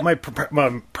me. My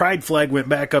pride flag went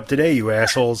back up today, you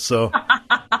assholes. So,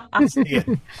 yeah.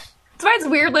 That's why it's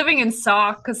weird living in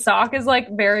Sauk, because Sauk is like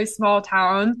very small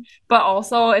town, but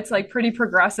also it's like pretty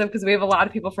progressive because we have a lot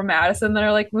of people from Madison that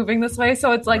are like moving this way,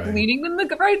 so it's like Right. leaning in the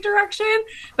right direction.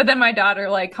 But then my daughter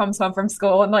like comes home from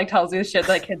school and like tells me the shit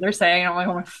that kids are saying, and I'm like,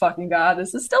 oh my fucking god,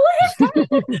 this is still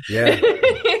a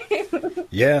hit.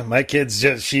 Yeah, my kid's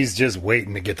she's just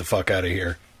waiting to get the fuck out of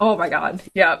here. Oh my god,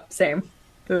 yeah, same.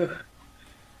 Ugh.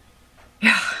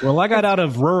 Well, I got out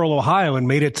of rural Ohio and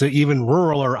made it to even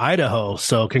ruraler Idaho.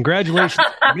 So congratulations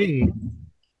to me.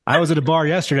 I was at a bar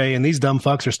yesterday, and these dumb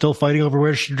fucks are still fighting over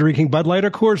whether she's drinking Bud Light or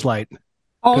Coors Light.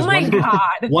 Oh my god.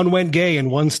 One went gay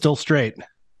and one's still straight.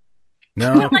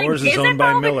 No, Like, Coors is is owned it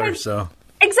by though? Miller, Because- so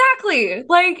Exactly.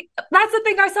 Like that's the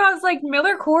thing I saw is like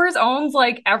Miller Coors owns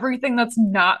like everything that's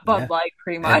not Bud Yeah. Light,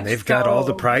 pretty much. and they've got all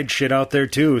the So- pride shit out there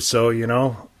too. So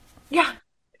Yeah,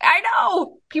 I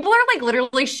know. People are like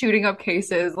literally shooting up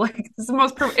cases. Like this is the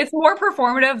most. It's more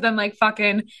performative than like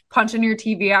fucking punching your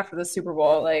TV after the Super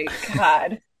Bowl. Like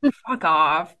God, fuck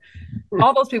off.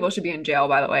 All those people should be in jail,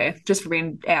 by the way, just for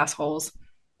being assholes.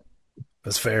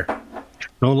 that's fair.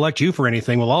 Don't elect you for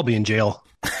anything. We'll all be in jail.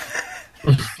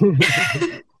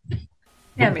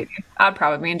 Yeah, maybe. I'd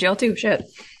probably be in jail too. Shit.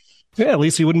 Yeah, at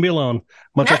least you wouldn't be alone.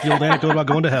 Much like the old anecdote about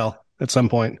going to hell at some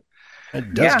point.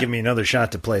 It does Yeah. give me another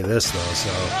shot to play this though. So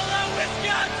I'm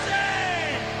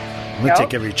gonna Yep.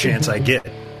 take every chance I get.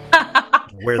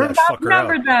 Wear We're that about to fucker out.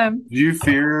 number them. Do you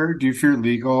fear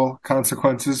legal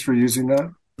consequences for using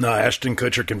that? No, Ashton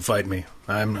Kutcher can fight me.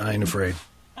 I ain't afraid.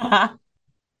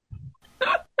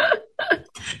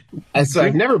 So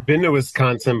I've never been to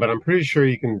Wisconsin, but I'm pretty sure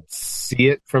you can see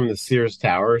it from the Sears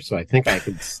Tower. So I think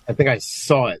I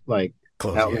saw it like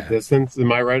Close, out in yeah. the distance.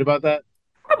 Am I right about that?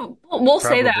 We'll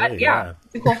say that. Probably, Yeah. yeah.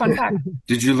 It's a cool fun fact.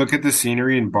 Did you look at the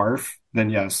scenery in Barf? Then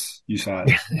yes, you saw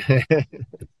it.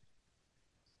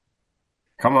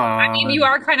 Come on. I mean, you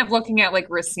are kind of looking at like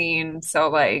Racine, so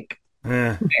like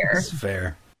Eh, fair. it's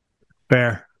fair.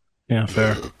 Fair. Yeah,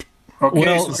 fair. Okay,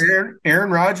 Well- so Aaron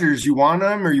Rodgers, you want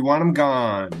him or you want him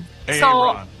gone? Hey, So-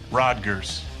 Ron,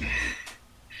 Rodgers.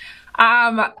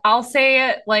 I'll say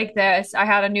it like this. I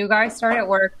had a new guy start at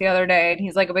work the other day, and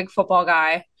he's like a big football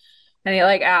guy. And he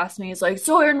like asked me, he's like,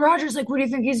 so Aaron Rodgers, like, what do you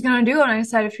think he's gonna do? And I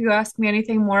said, if you ask me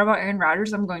anything more about Aaron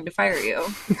Rodgers, I'm going to fire you.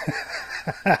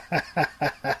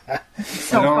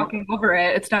 So fucking over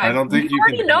it. It's not. I don't think you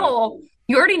already know.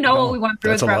 You already know what we went through.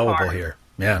 That's with Brett allowable Favre. here.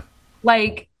 Yeah.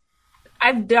 Like,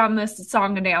 I've done this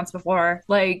song and dance before.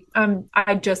 Like,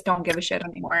 I just don't give a shit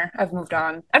anymore. I've moved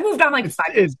on. I've moved on like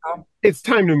 5 years ago. It's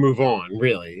time to move on,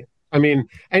 really. I mean,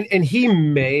 and he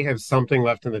may have something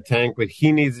left in the tank, but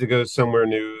he needs to go somewhere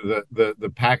new.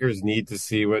 The Packers need to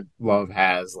see what Love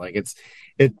has. Like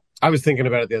I was thinking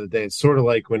about it the other day. It's sort of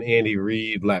like when Andy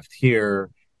Reid left here.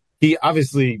 He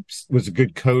obviously was a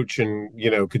good coach and,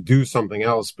 could do something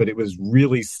else, but it was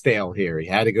really stale here. He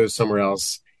had to go somewhere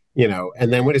else,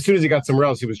 and then as soon as he got somewhere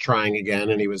else, he was trying again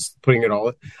and he was putting it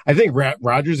all. I think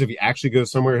Rodgers, if he actually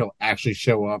goes somewhere, he'll actually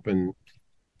show up and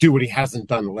do what he hasn't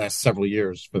done the last several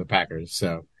years for the Packers.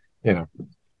 So, That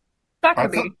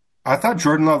could be. I thought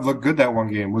Jordan Love looked good that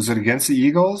one game. Was it against the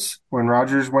Eagles when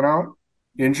Rodgers went out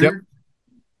injured? Yep.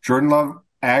 Jordan Love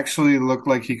actually looked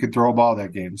like he could throw a ball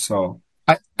that game. So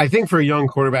I think for a young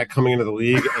quarterback coming into the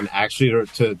league and actually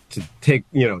to take,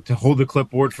 to hold the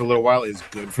clipboard for a little while is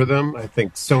good for them. I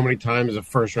think so many times a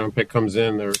first round pick comes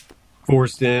in, they're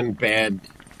forced in, bad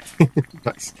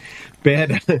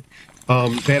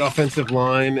offensive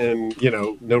line and,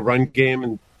 no run game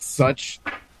and such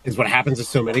is what happens to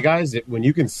so many guys. When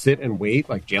you can sit and wait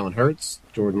like Jalen Hurts,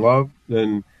 Jordan Love,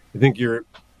 then I think you're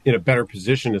in a better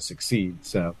position to succeed.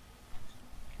 So,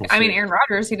 Aaron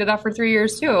Rodgers, he did that for 3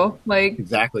 years too. Like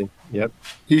exactly. Yep.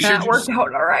 That worked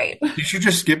out all right. He should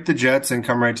just skip the Jets and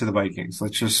come right to the Vikings.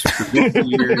 Let's just forget the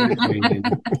year.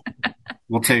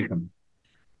 We'll take him.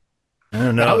 I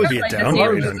don't know. That would be a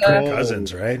downgrade on Kirk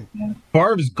Cousins, right?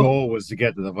 Favre's goal was to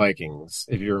get to the Vikings,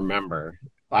 if you remember.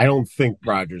 I don't think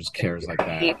Rodgers cares like that.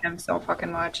 I hate him so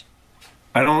fucking much.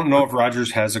 I don't know if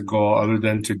Rodgers has a goal other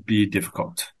than to be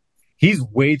difficult. He's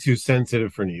way too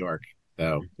sensitive for New York,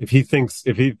 though. If he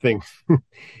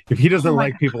doesn't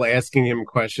like people asking him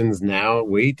questions now,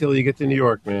 wait till you get to New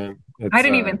York, man. I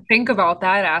didn't even think about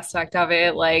that aspect of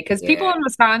it. Like, because people in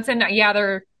Wisconsin,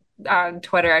 they're on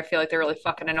Twitter, I feel like they're really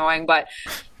fucking annoying, but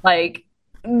like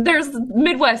there's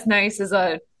Midwest nice is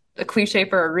a cliche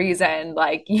for a reason.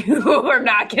 Like, you are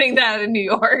not getting that in New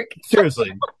York.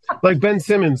 Seriously. Like Ben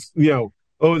Simmons, they're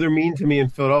mean to me in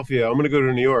Philadelphia. I'm gonna go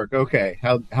to New York. Okay.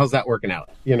 How's that working out?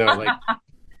 Like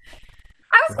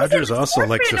Rodgers also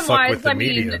likes to fuck with the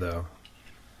media though.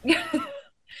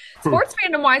 Sports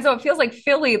fandom wise though, it feels like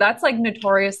Philly, that's like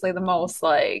notoriously the most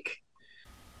like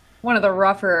one of the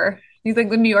rougher. You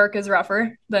think the New York is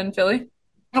rougher than Philly?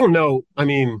 I don't know. I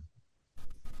mean,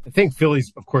 I think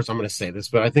Philly's, of course, I'm going to say this,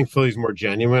 but I think Philly's more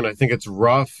genuine. I think it's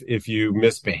rough if you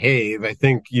misbehave. I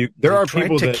think there are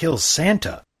people that kill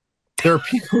Santa. There are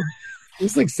people. It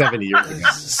was like 70 years ago.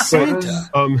 Santa.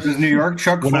 Does New York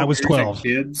chuck when I was 12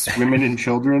 kids, women, and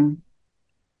children?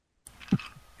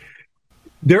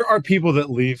 There are people that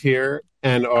leave here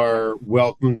and are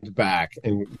welcomed back,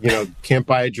 and can't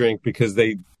buy a drink because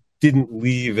they didn't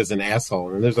leave as an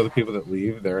asshole. And there's other people that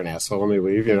leave, they're an asshole and they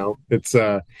leave, It's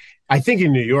I think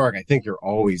in New York, I think you're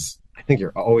always going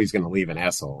to leave an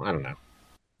asshole. I don't know.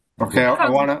 Okay, I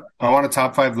want a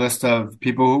top 5 list of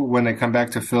people who, when they come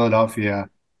back to Philadelphia,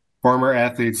 former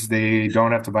athletes, they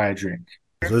don't have to buy a drink.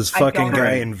 This fucking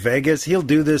guy in Vegas, he'll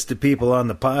do this to people on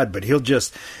the pod, but he'll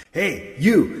just, hey,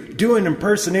 you, do an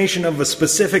impersonation of a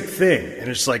specific thing. And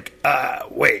it's like,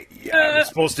 wait, I'm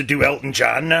supposed to do Elton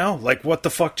John now? Like, what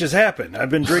the fuck just happened? I've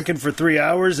been drinking for 3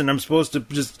 hours, and I'm supposed to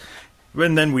just...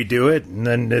 And then we do it, and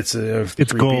then it's gold.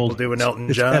 People doing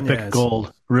Elton John. It's epic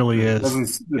gold, really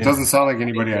is. It doesn't sound like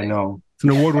anybody I know. It's an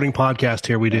award-winning podcast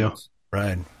here we do.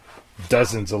 Right.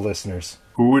 Dozens of listeners.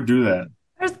 Who would do that?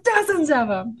 There's dozens of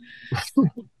them.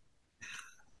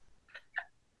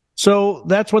 So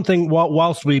that's one thing.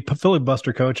 Whilst we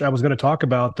filibuster, Coach, I was going to talk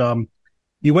about.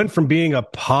 You went from being a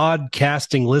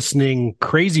podcasting, listening,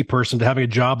 crazy person to having a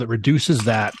job that reduces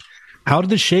that. How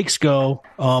did the shakes go?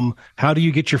 How do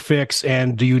you get your fix?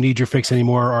 And do you need your fix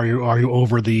anymore? Are you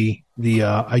over the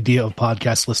idea of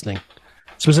podcast listening,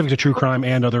 specific to true crime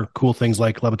and other cool things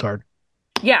like Levitard?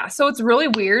 Yeah, so it's really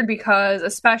weird because,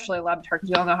 especially Levitard, because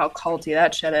we all know how culty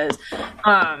that shit is.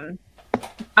 We're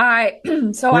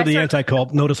the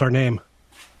anti-cult. Notice our name.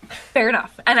 Fair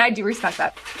enough, and I do respect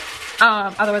that.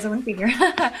 Otherwise, I wouldn't be here.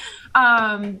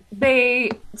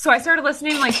 So I started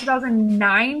listening like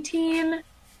 2019.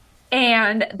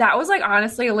 And that was like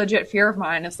honestly a legit fear of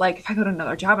mine. It's like, if I go to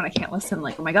another job and I can't listen,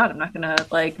 like, oh my God, I'm not gonna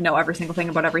like know every single thing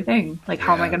about everything. Like,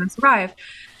 how am I gonna survive?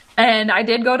 And I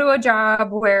did go to a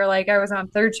job where like I was on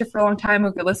third shift for a long time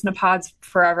who could listen to pods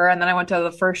forever. And then I went to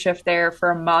the first shift there for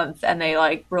a month and they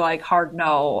like were like hard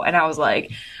no. And I was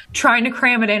like trying to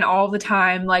cram it in all the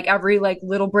time. Like every like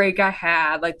little break I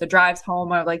had, like the drives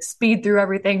home, I would like speed through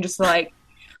everything just to like,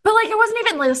 but like I wasn't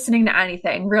even listening to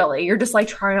anything really. You're just like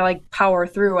trying to like power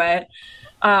through it.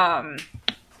 And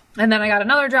then I got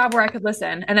another job where I could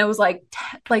listen and it was like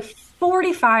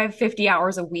 45, 50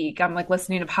 hours a week. I'm like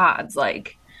listening to pods,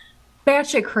 like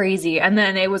batshit crazy. And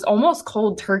then it was almost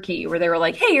cold turkey where they were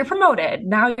like, hey, you're promoted.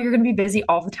 Now you're going to be busy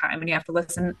all the time and you have to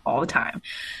listen all the time.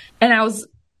 And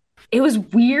it was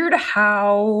weird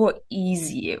how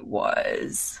easy it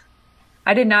was.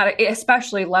 I did not,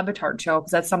 especially Le Batard show,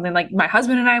 because that's something like my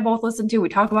husband and I both listen to. We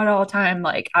talk about it all the time,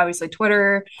 like obviously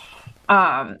Twitter.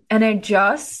 And it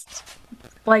just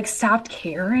like stopped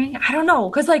caring. I don't know.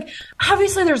 Cause like,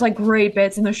 obviously there's like great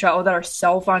bits in the show that are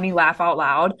so funny, laugh out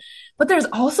loud, but there's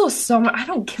also so much, I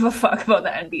don't give a fuck about the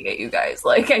NBA, you guys.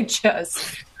 Like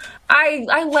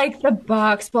I like the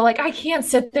Bucks, but like, I can't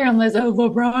sit there and listen to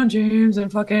LeBron James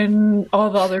and fucking all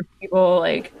the other people.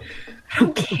 Like, I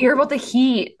don't care about the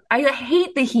Heat. I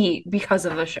hate the Heat because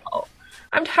of the show.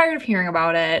 I'm tired of hearing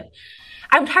about it.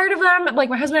 I'm tired of them. Like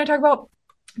my husband and I talk about,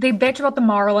 they bitch about the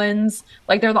Marlins.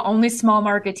 Like they're the only small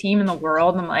market team in the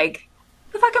world. And I'm like,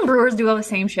 the fucking Brewers do all the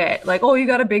same shit. Like, oh, you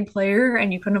got a big player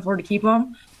and you couldn't afford to keep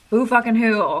them? Who fucking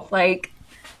who? Like,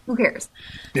 who cares?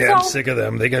 Yeah, So, I'm sick of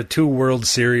them. They got 2 World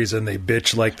Series and they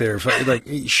bitch like they're like,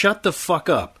 shut the fuck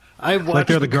up. I watched Like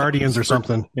they're the Guardians or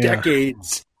something. Yeah.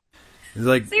 decades.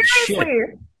 Like, seriously. shit.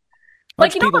 Like,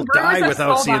 Watch you know, people the Brewers die have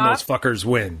without sold seeing off. those fuckers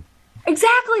win.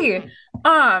 Exactly.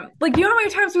 Like, you know how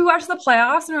many times we watched the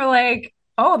playoffs and we're like,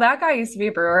 oh, that guy used to be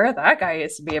a Brewer. That guy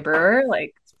used to be a Brewer.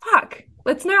 Like, fuck.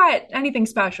 It's not anything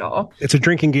special. It's a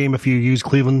drinking game if you use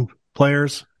Cleveland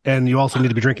players, and you also need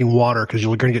to be drinking water because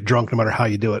you're going to get drunk no matter how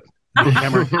you do it.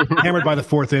 Hammered by the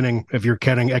 4th inning if you're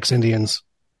counting ex-Indians.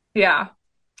 Yeah.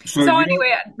 So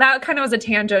anyway, that kind of was a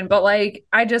tangent, but like,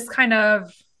 I just kind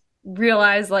of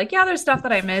realized like, yeah, there's stuff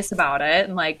that I miss about it.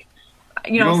 And like,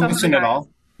 you know, don't listen at all?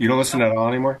 You don't listen at all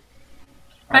anymore?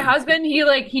 My husband,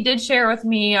 he did share with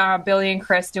me Billy and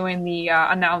Chris doing the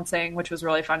announcing, which was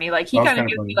really funny. Like he kind of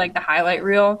gave me like the highlight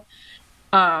reel.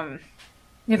 If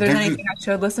there's anything I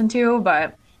should listen to,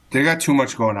 but they got too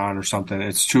much going on or something.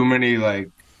 It's too many like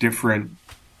different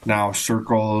now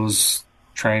circles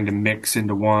trying to mix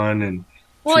into one. And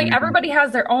well, like everybody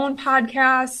has their own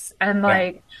podcasts, and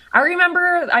like I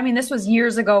remember, I mean, this was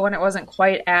years ago when it wasn't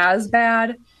quite as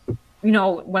bad. You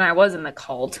know, when I was in the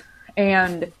cult.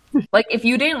 And like, if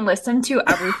you didn't listen to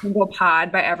every single pod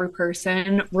by every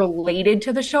person related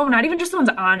to the show, not even just the ones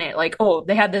on it, like, oh,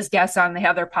 they had this guest on, they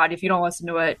have their pod. If you don't listen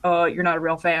to it, oh, you're not a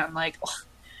real fan. Like, ugh.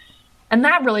 And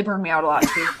that really burned me out a lot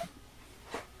too.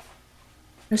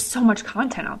 There's so much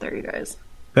content out there, you guys.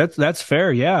 That's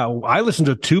fair. Yeah. I listened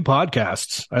to 2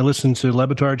 podcasts. I listened to Le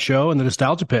Batard Show and the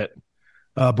Nostalgia Pit,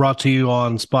 brought to you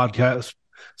on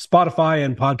Spotify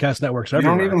and podcast networks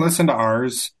everywhere. You don't even listen to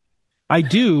ours. I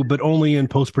do, but only in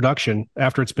post-production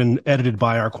after it's been edited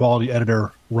by our quality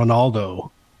editor,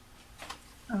 Ronaldo.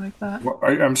 I like that. Well,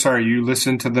 I'm sorry, you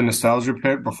listened to the Nostalgia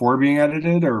Pit before being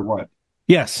edited or what?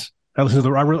 Yes.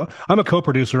 I'm a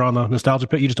co-producer on the Nostalgia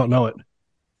Pit. You just don't know it.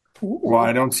 Well,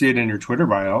 I don't see it in your Twitter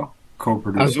bio.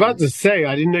 Co-producer. I was about to say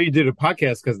I didn't know you did a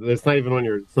podcast because it's not even on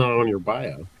your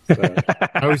bio. So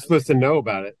I was supposed to know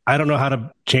about it. I don't know how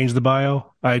to change the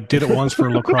bio. I did it once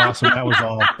for lacrosse, and that was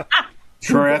all.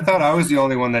 Troy, I thought I was the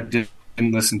only one that didn't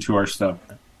listen to our stuff.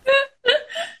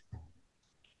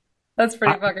 That's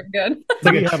pretty fucking good. It's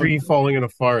like a tree falling in a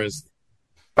forest.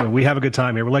 We have a good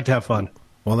time here. We like to have fun.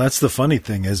 Well, that's the funny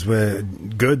thing is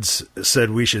Goods said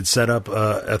we should set up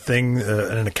a thing,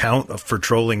 an account for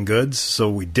trolling Goods. So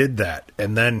we did that.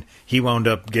 And then he wound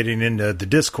up getting into the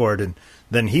Discord, and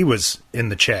then he was in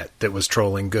the chat that was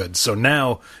trolling Goods. So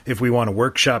now if we want to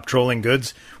workshop trolling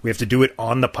Goods, we have to do it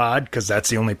on the pod because that's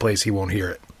the only place he won't hear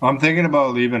it. I'm thinking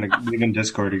about leaving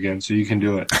Discord again so you can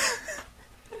do it.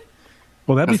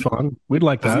 Well, that'd be fun. We'd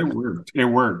like that. It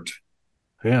worked.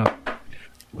 Yeah.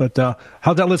 But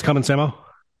how's that list coming, Samo?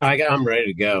 I'm ready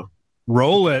to go.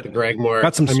 Roll it. Greg Moore.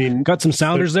 Got some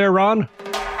sounders there, Ron?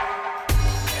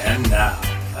 And now,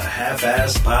 a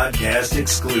half-assed podcast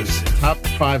exclusive. Top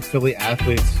 5 Philly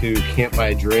athletes who can't buy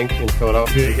a drink in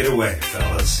Philadelphia. Take it away,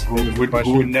 fellas. Who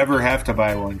would never have to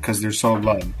buy one because they're so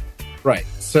loved. Right.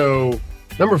 So,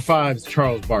 number 5 is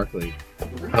Charles Barkley.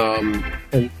 And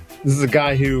this is a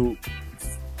guy who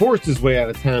forced his way out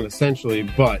of town, essentially,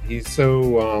 but he's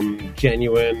so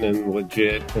genuine and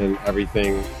legit and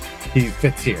everything. He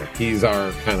fits here. He's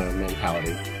our kind of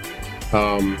mentality.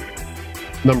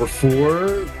 Number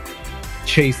 4,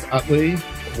 Chase Utley,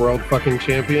 world fucking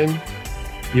champion.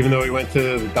 Even though he went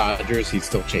to the Dodgers, he's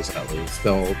still Chase Utley. He's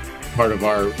still part of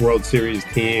our World Series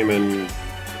team and,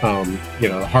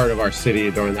 the heart of our city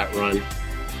during that run.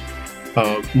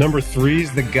 Number 3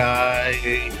 is the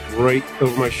guy right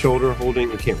over my shoulder holding,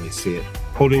 you can't really see it,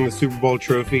 holding the Super Bowl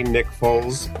trophy, Nick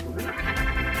Foles.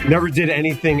 Never did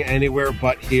anything anywhere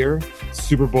but here.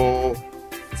 Super Bowl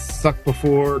sucked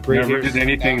before. Great Never did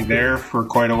anything there for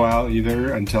quite a while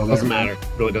either until doesn't matter.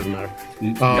 Really doesn't matter.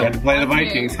 You had to play the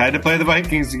Vikings. Had to play the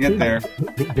Vikings to get there.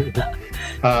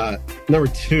 Number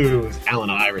 2 is Allen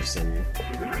Iverson.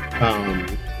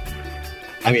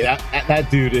 That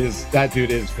dude is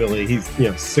Philly. He's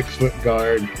 6 foot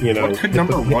guard. What could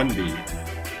number 1 be?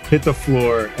 Hit the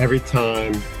floor every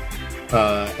time,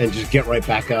 and just get right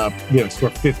back up. Score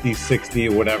 50, 60,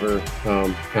 whatever.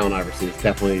 Allen Iverson is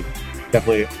definitely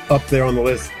up there on the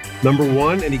list. Number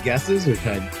 1. Any guesses, or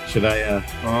should I?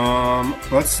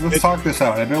 Let's talk this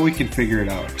out. I bet we can figure it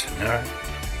out. All right.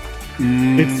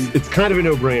 It's kind of a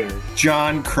no-brainer.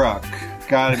 John Kruk.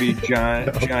 Gotta be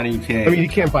Johnny K. I mean, you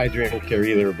can't buy a drink here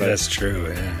either, but that's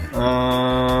true.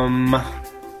 Yeah.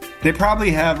 They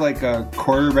probably have like a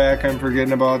quarterback I'm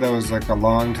forgetting about that was like a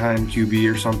long-time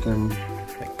QB or something.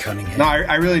 Like Cunningham. No,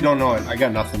 I really don't know it. I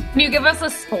got nothing. Can you give us a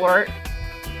sport?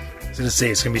 I was going to say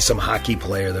it's going to be some hockey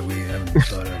player that we haven't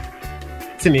thought of.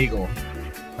 It's an Eagle.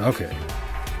 Okay.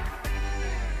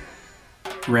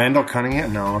 Randall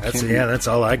Cunningham? No. That's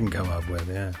all I can come up with,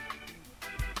 yeah.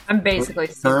 I'm basically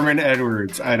Herman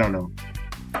Edwards. I don't know.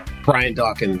 Brian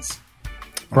Dawkins.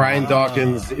 Brian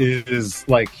Dawkins is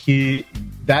like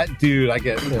that dude. I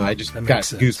just got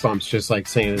goosebumps just like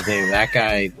saying his name. That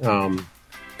guy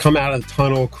come out of the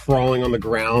tunnel crawling on the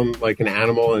ground like an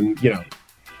animal, and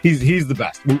he's the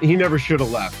best. He never should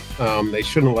have left. They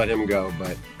shouldn't have let him go,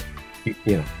 but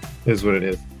is what it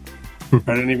is.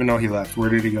 I didn't even know he left. Where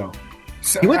did he go?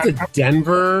 He went to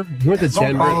Denver. He went to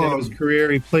Denver at the end of his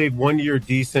career. He played 1 year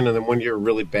decent and then 1 year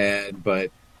really bad. But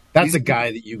that's a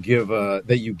guy that you give a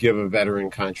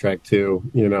veteran contract to.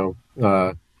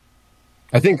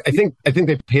 I think they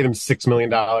paid him $6 million.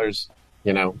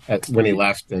 When he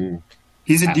left, and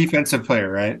he's a defensive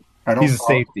player, right? He's a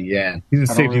safety. Yeah, he's a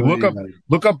safety.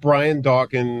 Look up Brian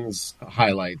Dawkins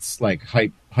highlights, like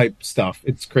hype stuff.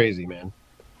 It's crazy, man.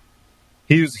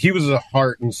 He was a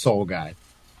heart and soul guy.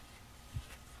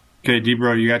 Okay,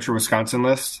 Dbro, you got your Wisconsin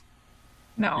list?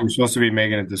 No. You're supposed to be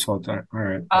making it this whole time. All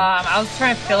right. I was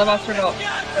trying to filibustering.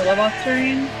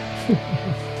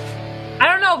 I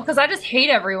don't know, because I just hate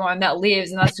everyone that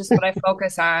leaves, and that's just what I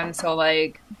focus on. So,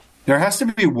 there has to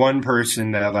be one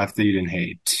person that left that you didn't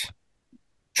hate.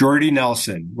 Jordy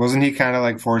Nelson. Wasn't he kind of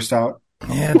like forced out?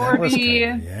 Yeah, Jordy,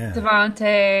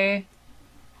 Devontae.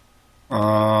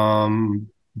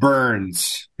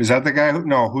 Burns. Is that the guy?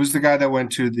 Who's the guy that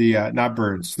went to the, not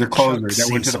Burns, the closer that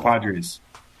went to the Padres?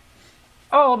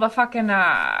 Oh, the fucking,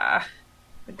 the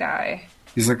guy.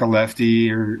 He's like a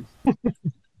lefty or... It's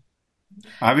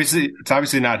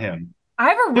obviously not him. I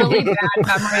have a really bad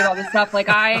memory of all this stuff.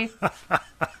 I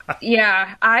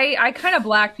kind of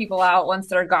black people out once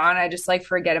they're gone. I just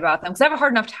forget about them because I have a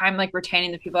hard enough time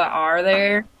retaining the people that are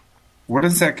there. What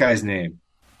is that guy's name?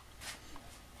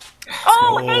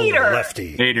 Hater.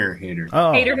 Lefty. Hater.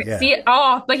 Oh, Hater. yeah. See,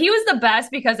 but he was the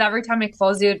best because every time he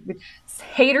closed it,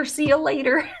 Hater, see you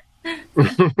later.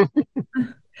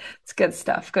 It's good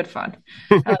stuff. Good fun.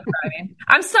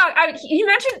 I'm stuck.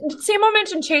 Samo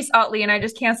mentioned Chase Utley, and I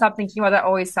just can't stop thinking about that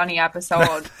Always Sunny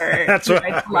episode. That's what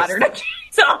I was letter to Chase.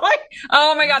 So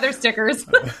oh my God, there's stickers.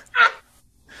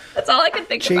 That's all I can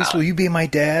think about. Chase, will you be my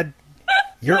dad?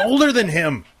 You're older than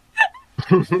him.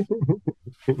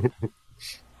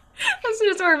 That's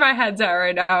just where my head's at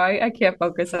right now. I can't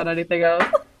focus on anything else.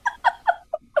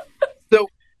 So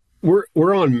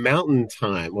we're on Mountain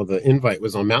Time. Well, the invite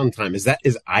was on Mountain Time. Is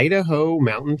Idaho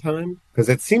Mountain Time? Because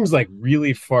it seems like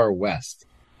really far west.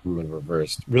 I'm going to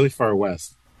reverse. Really far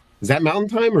west. Is that Mountain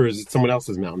Time, or is it someone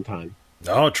else's Mountain Time?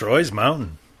 Oh, Troy's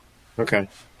Mountain. Okay.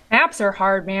 Maps are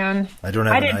hard, man. I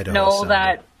didn't know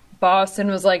that Boston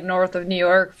was north of New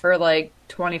York for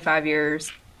 25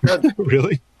 years.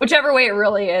 Really? Whichever way it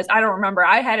really is. I don't remember.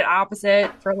 I had it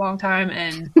opposite for a long time,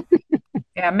 and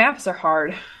yeah, maps are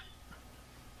hard.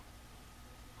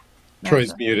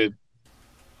 Troy's muted.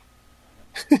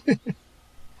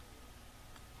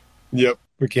 Yep,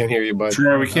 we can't hear you, bud.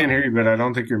 Troy, we can't hear you, but I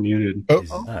don't think you're muted.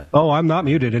 Oh, I'm not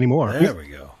muted anymore. There we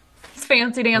go. It's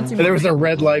fancy dancy. There was a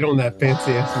red light on that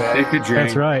fancy ass map. Take a drink.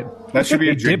 That's right. That should be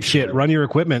a drink. Dipshit, run your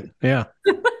equipment. Yeah.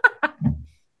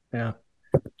 Yeah.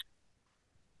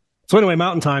 So anyway,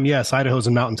 Mountain Time. Yes, Idaho's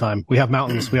in Mountain Time. We have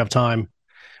mountains. We have time.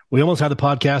 We almost had the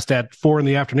podcast at 4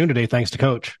 p.m. today, thanks to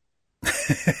Coach.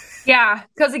 Yeah,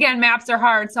 because again, maps are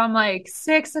hard. So I'm like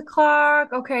 6 o'clock.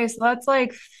 Okay, so that's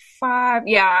like 5.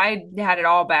 Yeah, I had it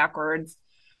all backwards.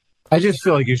 I just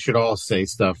feel like you should all say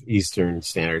stuff Eastern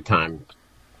Standard Time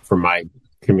for my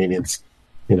convenience.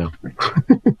 You know.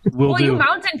 Well, you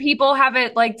mountain people have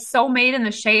it like so made in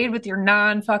the shade with your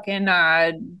non-fucking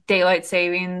daylight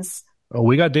savings. Oh,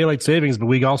 we got daylight savings, but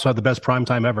we also have the best prime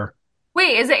time ever.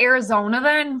 Wait, is it Arizona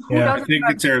then? Yeah, I think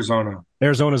it's Arizona.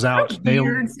 Arizona's out.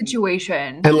 Weird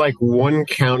situation. And like one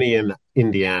county in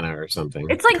Indiana or something.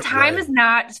 It's like time is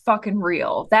not fucking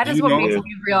real. That is what makes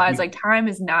me realize like time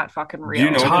is not fucking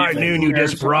real. It's high noon, you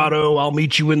desperado. I'll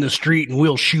meet you in the street and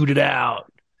we'll shoot it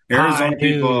out. Arizona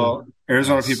people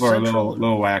are a little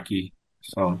wacky.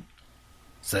 So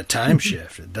it's that time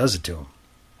shift. It does it to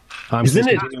them. Isn't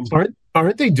it?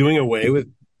 Aren't they doing away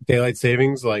with daylight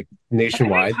savings like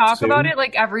nationwide? They talk about it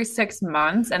like every 6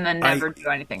 months and then never do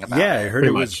anything about it. Yeah, I heard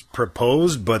it was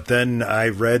proposed, but then I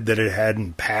read that it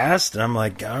hadn't passed, and I'm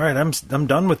like, all right, I'm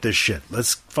done with this shit.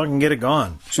 Let's fucking get it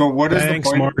gone. So what is the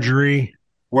point? Marjorie.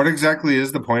 What exactly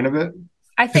is the point of it?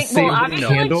 I think, well,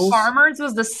 obviously, like farmers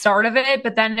was the start of it,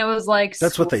 but then it was like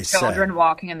that's what they children said.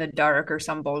 walking in the dark or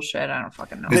some bullshit. I don't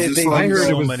fucking know. I heard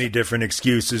so many different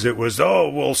excuses. It was,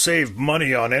 we'll save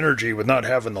money on energy with not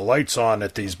having the lights on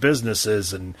at these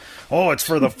businesses, and it's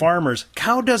for the farmers.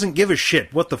 Cow doesn't give a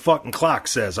shit what the fucking clock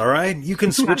says. All right, you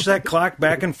can switch that clock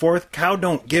back and forth. Cow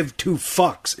don't give two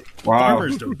fucks. Wow.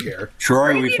 Farmers don't care.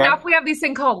 Troy, we have these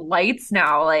things called lights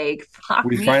now. Like,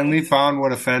 we finally found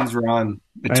what offends Ron.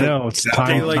 I know, it's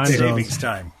daylight savings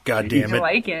time. God damn it.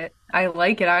 I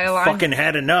like it. I fucking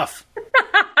had enough.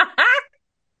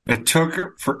 It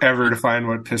took forever to find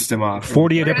what pissed him off.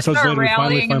 48 episodes later, we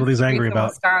finally find what he's angry about.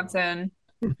 Wisconsin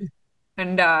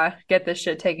and get this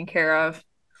shit taken care of.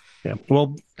 Yeah.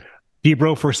 Well,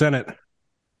 Dbro for Senate.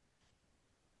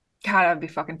 God, I'd be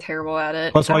fucking terrible at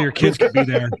it. Plus, all your kids could be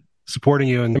there supporting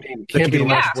you, and can't be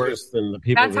much worse than the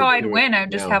people. That's how I'd win.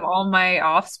 I'd just have all my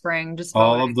offspring just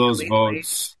all of those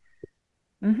votes.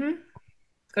 Mm-hmm.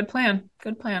 Good plan.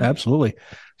 Absolutely.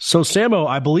 So, Samo,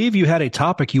 I believe you had a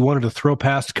topic you wanted to throw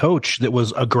past Coach that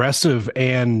was aggressive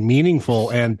and meaningful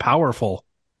and powerful.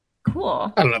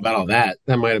 Cool. I don't know about all that.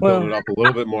 That might have built it up a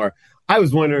little bit more. I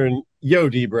was wondering,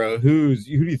 Dbro, who do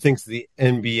you think's the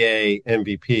NBA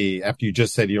MVP? After you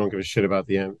just said you don't give a shit about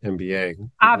the NBA,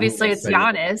 obviously it's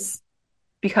Giannis.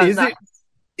 Because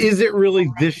is it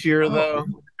really this year though?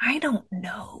 I don't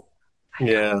know.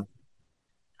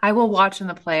 I will watch in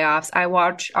the playoffs. I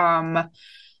watch. I'm a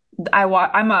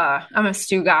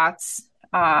Stugatz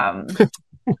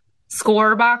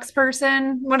score box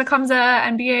person when it comes to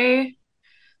NBA.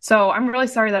 So I'm really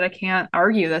sorry that I can't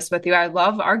argue this with you. I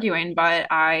love arguing, but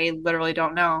I literally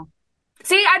don't know.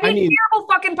 See, I'd be a terrible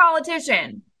fucking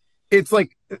politician. It's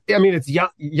like, it's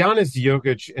Giannis,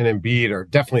 Jokic, and Embiid are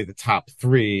definitely the top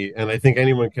three, and I think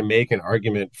anyone can make an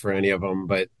argument for any of them.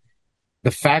 But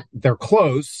the fact they're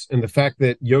close, and the fact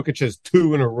that Jokic has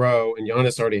 2 in a row and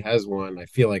Giannis already has one, I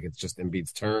feel like it's just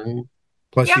Embiid's turn.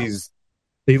 Plus,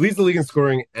 he leads the league in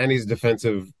scoring, and he's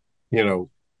defensive,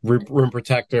 rim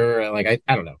protector. Like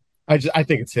I don't know. I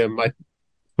think it's him.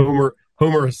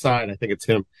 Homer aside, I think it's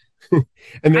him.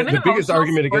 And I'm the biggest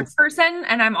argument against person,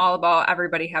 and I'm all about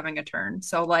everybody having a turn.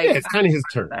 So it's kind of his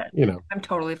turn. I'm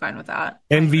totally fine with that.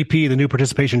 MVP, the new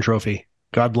participation trophy.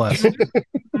 God bless.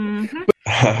 Mm-hmm.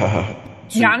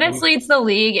 Giannis leads the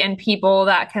league in people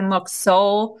that can look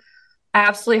so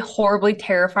absolutely horribly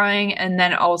terrifying, and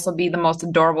then also be the most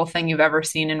adorable thing you've ever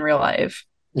seen in real life.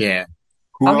 Yeah.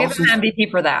 I'll give him an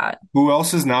MVP for that. Who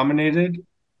else is nominated?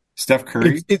 Steph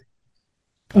Curry?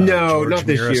 No, not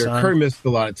this year. Curry missed a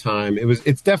lot of time.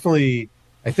 It's definitely,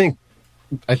 I think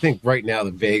right now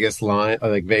the Vegas line,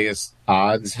 like Vegas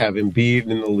odds have Embiid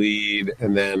in the lead,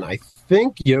 and then I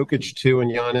think Jokic 2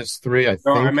 and Giannis 3.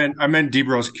 I meant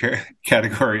Dbro's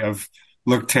category of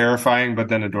look terrifying but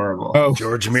then adorable. Oh,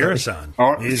 George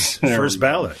Mirasan. He's first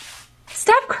ballot.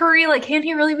 Steph Curry, can't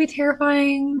he really be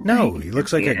terrifying? No, he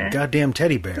looks like a goddamn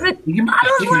teddy bear. I was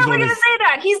literally going to say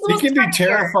that. He can be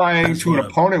terrifying to an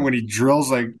opponent when he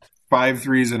drills 5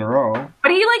 threes in a row.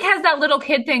 But he has that little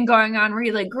kid thing going on where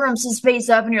he grumps his face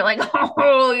up and you're like,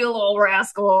 oh, you little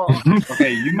rascal.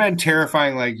 Okay, you meant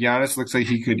terrifying Giannis looks like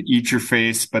he could eat your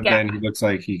face, but then he looks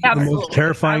like he could. The most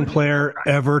terrifying player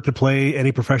ever to play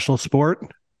any professional sport,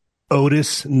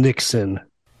 Otis Nixon,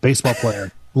 baseball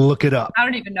player. Look it up. I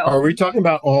don't even know. Are we talking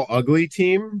about all ugly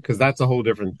team? Because that's a whole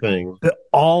different thing. The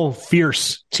all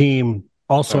fierce team,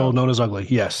 also known as ugly.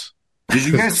 Yes. Did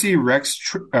you guys see Rex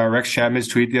Chapman's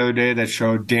tweet the other day that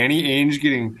showed Danny Ainge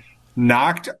getting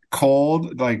knocked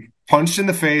cold, punched in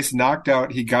the face, knocked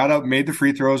out. He got up, made the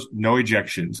free throws, no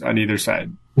ejections on either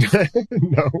side.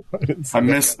 No, I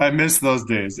miss those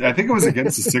days. I think it was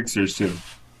against the Sixers too.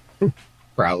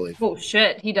 probably. Oh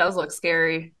shit, he does look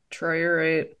scary. Troy, you're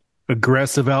right.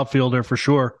 Aggressive outfielder for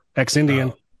sure.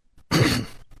 Ex-Indian.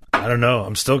 I don't know.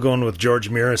 I'm still going with George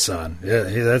Mirasan.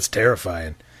 Yeah, that's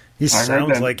terrifying. He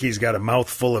sounds like he's got a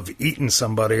mouthful of eating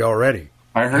somebody already.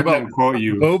 I heard them quote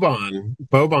you.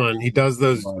 Boban. He does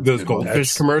those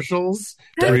goldfish commercials.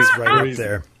 That's right up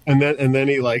there. And then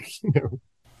he like,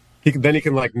 he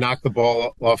can like knock the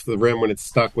ball off the rim when it's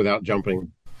stuck without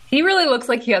jumping. He really looks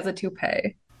like he has a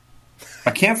toupee.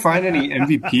 I can't find any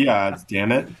MVP odds.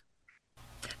 Damn it!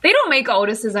 They don't make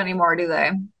Otis's anymore, do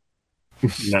they?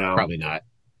 No, Probably not.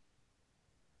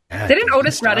 Yeah, Didn't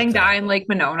Otis Redding die in Lake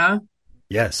Monona?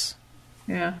 Yes.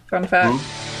 Yeah, fun fact.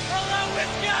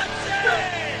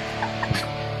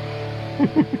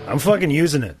 I'm fucking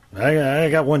using it. I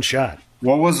got one shot.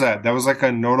 What was that? That was like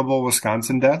a notable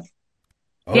Wisconsin death?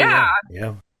 Oh, Yeah.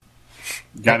 Yeah.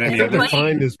 Got I any think the other?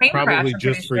 fine is Plane probably crash, I'm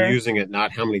just for pretty sure. using it,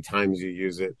 not how many times you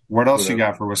use it. What else you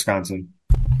got for Wisconsin?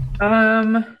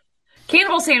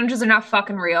 Cannibal sandwiches are not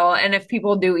fucking real, and if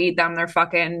people do eat them,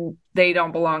 they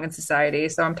don't belong in society.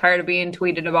 So I'm tired of being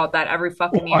tweeted about that every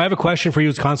fucking year. I have a question for you,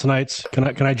 Wisconsinites.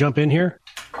 Can I jump in here?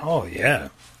 Oh, yeah.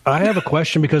 I have a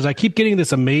question because I keep getting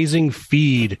this amazing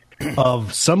feed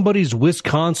of somebody's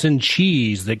Wisconsin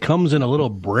cheese that comes in a little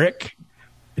brick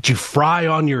that you fry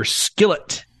on your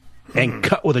skillet and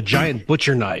cut with a giant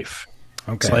butcher knife.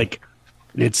 Okay.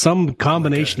 It's some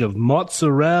combination of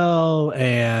mozzarella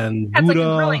and That's like a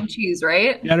Gouda, grilling cheese,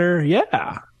 right? cheddar.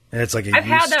 Yeah. And it's like a I've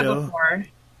had that still. before.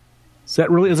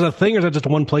 Is it a thing or is that just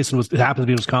one place it happens to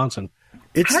be Wisconsin?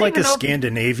 It's I don't like a even know if-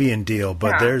 Scandinavian deal,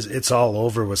 but Yeah. it's all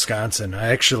over Wisconsin. I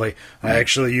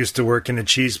actually used to work in a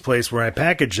cheese place where I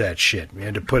packaged that shit. We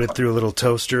had to put it through a little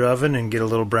toaster oven and get a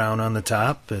little brown on the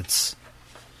top. That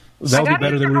I would be got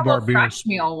better it than for a couple rhubarb beer. fresh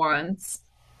meal once,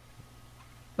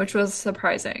 which was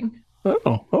surprising.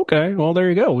 Oh, okay. Well, there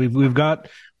you go. We've got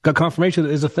confirmation that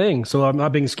is a thing. So I'm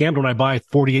not being scammed when I buy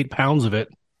 48 pounds of it.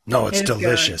 No, it's It's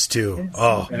delicious too. It's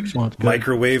Oh, Excellent. Good.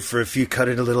 microwave for a few, cut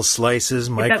it into little slices,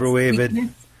 Get that microwave it.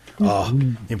 sweetness. Oh,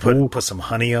 you put some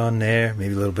honey on there,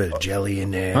 maybe a little bit of jelly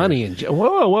in there. Honey and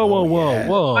whoa.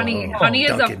 yeah. Honey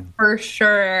is a Dunkin'. for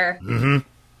sure.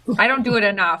 Mm-hmm. I don't do it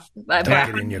enough. Dunk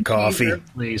it in your coffee.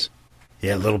 Please.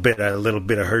 Yeah, a little bit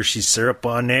of Hershey syrup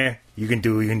on there. You can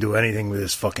do anything with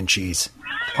this fucking cheese.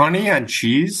 Honey on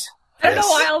cheese? I don't know Yes.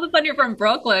 why all of a sudden you're from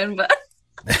Brooklyn, but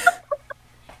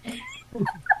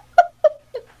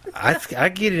I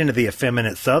get into the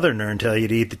effeminate southerner and tell you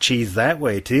to eat the cheese that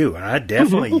way too, and I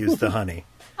definitely use the honey.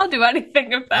 I'll do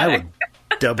anything I about it.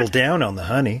 would double down on the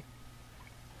honey.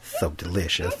 So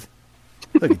delicious.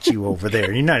 Look at you over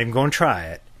there. You're not even going to try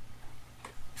it.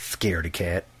 Scaredy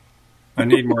cat. I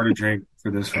need more to drink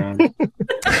for this round.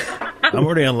 I'm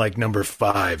already on like number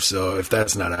 5, so if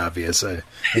that's not obvious, I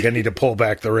think I need to pull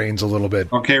back the reins a little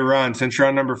bit. Okay, Ron, since you're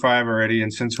on number 5 already,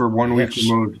 and since we're 1 week Yes.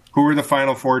 removed, who are the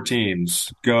final 4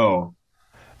 teams? Go.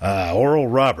 Oral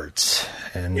Roberts.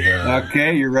 And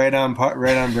Okay, you're right on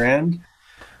brand.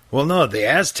 well, no, the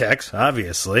Aztecs,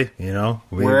 obviously. You know,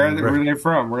 Where are they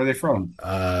from?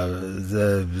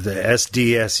 the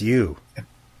SDSU.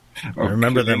 I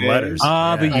remember them Okay. letters.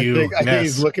 Ah, the Yeah. I you. think Yes.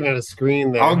 he's looking at a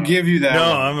screen there. I'll give you that. No,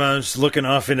 one. I'm just looking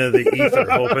off into the ether,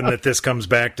 hoping that this comes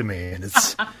back to me, and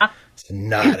it's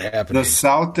not happening. The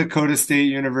South Dakota State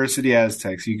University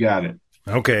Aztecs. You got it.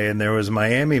 Okay, and there was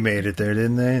Miami made it there,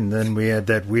 didn't they? And then we had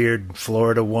that weird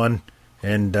Florida one,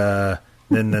 and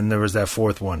then there was that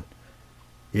 4th one.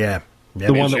 Yeah,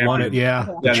 The one that won it, yeah.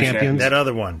 The Yeah, the champions. that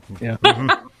other one. Yeah.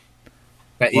 That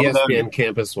Well ESPN done.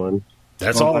 campus one.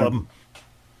 That's Well all done. of them.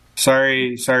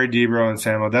 Sorry, Dbro and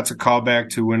Samuel. That's a callback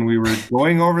to when we were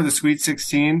going over the Sweet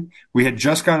 16. We had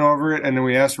just gone over it, and then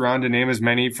we asked Ron to name as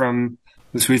many from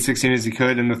the Sweet 16 as he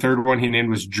could, and the third one he named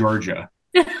was Georgia.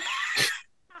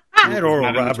 I had Oral Not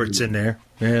in the Roberts in there.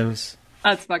 Yeah, it was,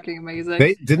 That's fucking amazing.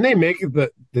 Did they make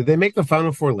the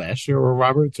Final Four last year, or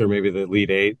Roberts, or maybe the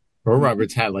Elite Eight? Or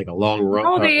Roberts had like a long run.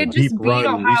 Oh, they a had deep just beat run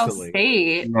Ohio recently.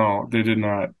 State. No, they did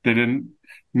not. They didn't.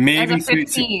 Maybe As a Sweet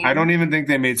 15. I don't even think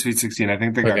they made Sweet 16. I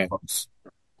think they got Okay. close.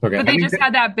 Okay. But they think just that-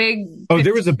 had that big. Oh,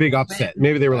 there was a big upset.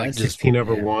 Maybe they were like I just- 16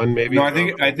 over yeah. 1. Maybe. No, I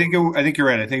think you're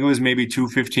right. I think it was maybe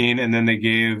 2-15, and then they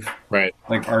gave right.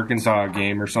 like Arkansas a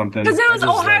game or something. Because it was I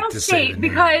just Ohio like to say State. the name.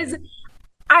 Because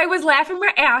I was laughing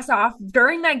my ass off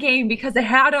during that game because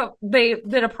they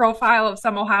did a profile of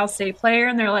some Ohio State player,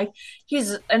 and they're like,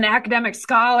 he's an academic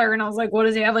scholar, and I was like, what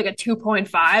does he have, like a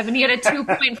 2.5? And he had a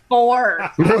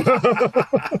 2.4.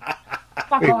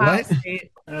 Fuck Wait, Ohio what?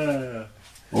 State.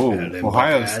 Oh, And then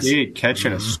Ohio Buckeyes. State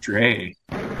catching a stray.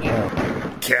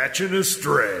 Catching a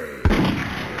stray.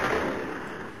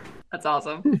 That's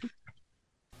awesome.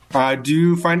 Do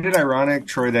you find it ironic,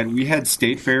 Troy, that we had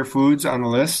state fair foods on the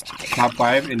list, top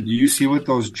 5, and do you see what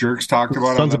those jerks talked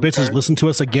about? Sons of bitches listened to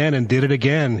us again and did it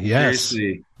again. Yes.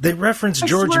 Seriously. They referenced I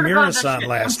George swear to God, Mirasan that's-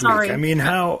 last I'm week. sorry. I mean,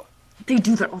 how... They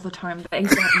do that all the time. The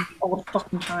eggs happen all the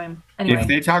fucking time. Anyway. If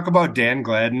they talk about Dan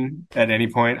Gladden at any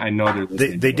point, I know they're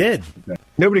listening. They did.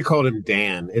 Nobody called him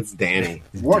Dan. It's Danny.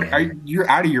 What? You're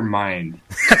out of your mind.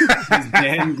 It's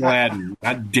Dan Gladden,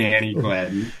 not Danny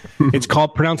Gladden. It's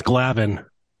called pronounced Glavin.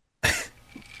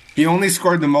 He only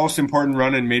scored the most important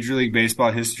run in Major League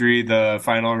Baseball history, the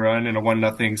final run in a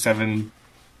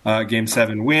 1-0 Game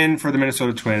 7 win for the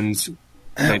Minnesota Twins.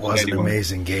 That was an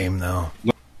amazing game, though.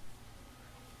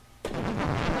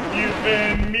 You've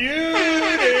been muted.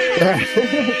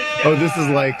 Oh, this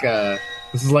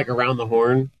is like around the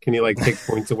horn. Can you like take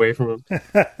points away from him?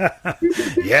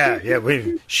 Yeah.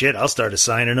 I'll start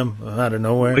assigning them out of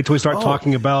nowhere. Wait till we start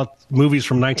talking about movies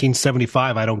from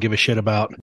 1975 I don't give a shit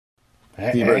about.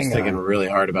 Dbro's thinking really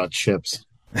hard about chips.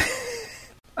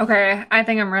 Okay, I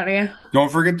think I'm ready.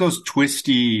 Don't forget those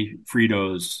twisty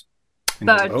Fritos.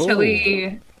 The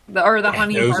chili, the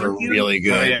honey Those are barbecue. really Oh,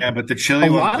 good. yeah, but the chili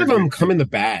A ones lot are of them good. come in the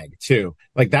bag too.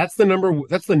 Like that's the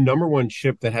number one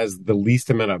chip that has the least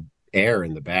amount of air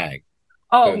in the bag.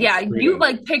 Oh Those yeah, you Fritos.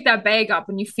 like pick that bag up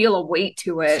and you feel a weight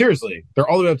to it. Seriously, they're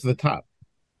all the way up to the top.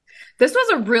 This was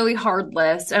a really hard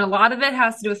list, and a lot of it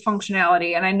has to do with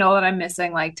functionality. And I know that I'm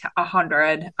missing like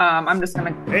 100. I'm just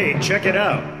gonna. Hey, check it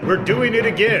out. We're doing it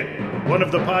again. One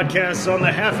of the podcasts on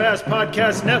the Half-Ass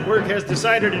Podcast Network has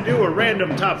decided to do a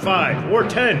random top 5 or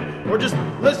 10 or just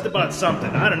list about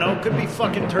something. I don't know. Could be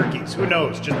fucking turkeys. Who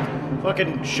knows? Just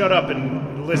fucking shut up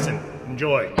and listen.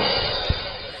 Enjoy.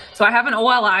 So I have an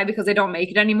OLI because they don't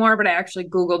make it anymore, but I actually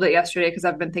Googled it yesterday because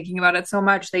I've been thinking about it so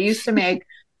much. They used to make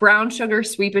brown sugar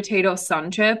sweet potato sun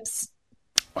chips.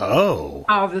 Oh.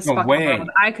 All of this No fucking way. world.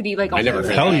 I could eat like a I never whole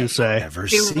heard Hell bag. you say. Never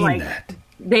They were seen like- that.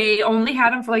 They only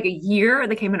had them for like a year.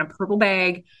 They came in a purple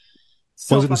bag.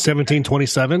 So Was it in fucking-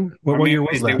 1727? What year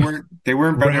was they that? They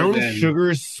weren't better Brown than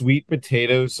sugar sweet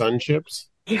potato sun chips.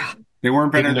 Yeah. They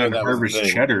weren't better Didn't know than that was a Harvest thing.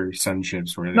 Cheddar Sun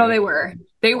Chips, were they? No, they were.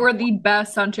 They were the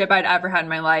best sun chip I'd ever had in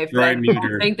my life. Right, I don't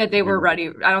neither. think that they were ready.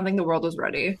 I don't think the world was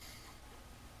ready.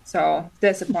 So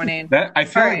disappointing. That I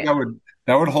feel All like right.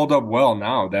 that would hold up well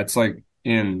now. That's like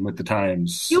in with the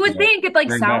times. You would think it like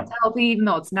Bring sounds back. healthy, even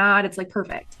though it's not. It's like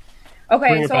perfect. Bring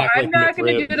Okay, it so back I'm like not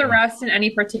going to McRib. do the rest in any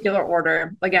particular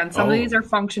order. Again, some of these are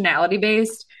functionality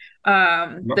based.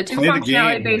 The two Play the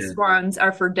functionality game based here. ones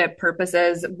are for dip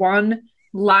purposes. One,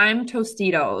 lime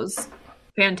Tostitos.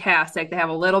 Fantastic. They have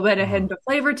a little bit of hint of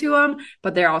flavor to them,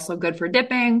 but they're also good for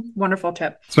dipping. Wonderful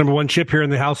chip. It's number one chip here in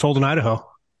the household in Idaho.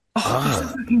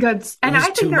 Ah. Fucking good. And There's I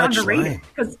too think they're much underrated lime.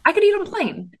 because I could eat them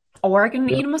plain or I can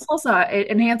eat them with salsa. It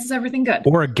enhances everything good.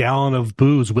 Or a gallon of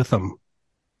booze with them.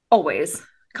 Always.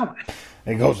 Come on.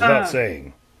 It goes without Uh,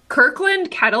 saying.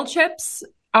 Kirkland kettle chips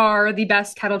are the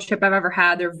best kettle chip I've ever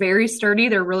had. They're very sturdy.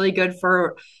 They're really good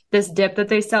for this dip that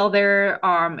they sell there.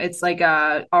 It's like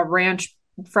a ranch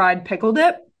fried pickle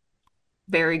dip.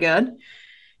 Very good.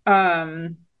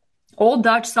 Old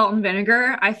Dutch salt and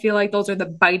vinegar. I feel like those are the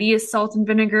bitiest salt and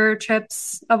vinegar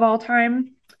chips of all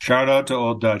time. Shout out to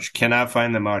Old Dutch. Cannot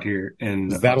find them out here.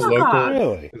 In Is that a Oh, local? God.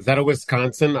 Really? Is that a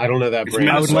Wisconsin? I don't know that It's brand.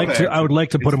 Minnesota. I would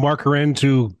like to put a marker in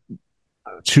to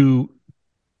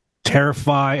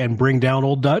terrify and bring down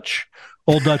Old Dutch.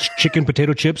 Old Dutch chicken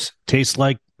potato chips taste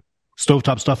like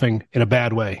stovetop stuffing in a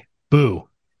bad way. Boo.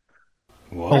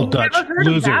 Old Dutch Never heard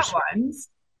losers. of that one.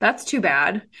 That's too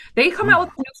bad. They come out with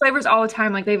new flavors all the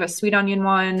time. Like they have a sweet onion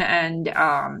one and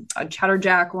a cheddar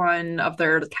jack one of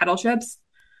their kettle chips.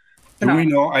 Do we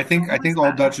know? I think What's Old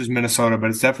that? Dutch is Minnesota,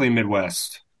 but it's definitely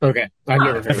Midwest. Okay, I've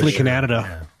never heard Definitely of it.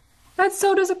 Canada. That's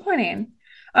so disappointing.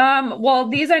 Well,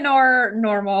 these I know are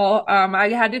normal. I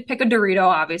had to pick a Dorito,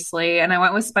 obviously, and I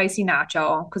went with spicy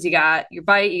nacho because you got your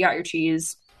bite, you got your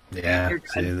cheese, Yeah, You're good.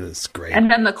 see, that's great. and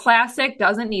then the classic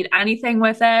doesn't need anything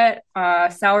with it: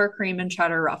 sour cream and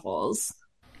cheddar ruffles.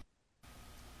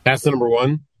 That's the number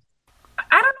one.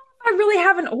 I don't know if I really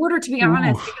have an order, to be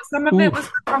honest, because some of it was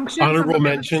for function, some Honorable of it was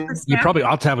mention. for You snack. probably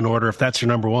ought to have an order if that's your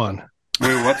number one.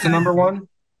 Wait, what's the number one?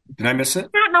 Did I miss it?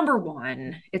 Not number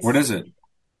one. It's What is it?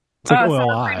 It's like sour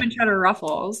OLI. cream and cheddar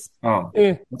ruffles. Oh,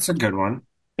 Eh. that's a good one.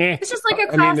 It's just like a I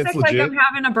mean, classic, it's like legit. I'm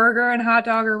having a burger and a hot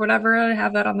dog or whatever. I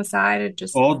have that on the side. It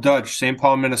just Old Dutch, St.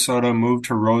 Paul, Minnesota, moved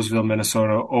to Roseville,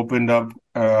 Minnesota, opened up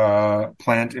a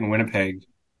plant in Winnipeg.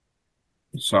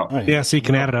 So, Oh, Yeah, see,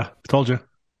 Canada. Told you.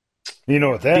 You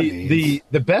know what that The, means. the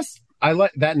the best I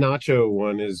like that nacho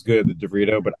one is good, the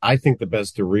Dorito, but I think the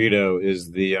best Dorito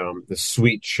is the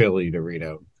sweet chili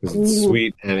Dorito because it's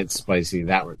sweet and it's spicy.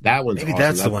 That one's Maybe awesome.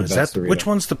 that's the one. Is that Which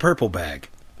one's the purple bag?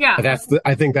 Yeah,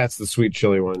 I think that's the sweet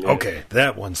chili one. Yeah. Okay,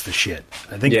 that one's the shit.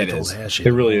 I think I told Ash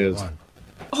it really is. One.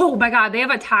 Oh my god, they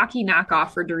have a Taki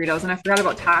knockoff for Doritos, and I forgot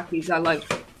about Takis. I like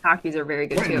Takis are very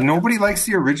good Wait, too. nobody likes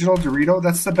the original Dorito?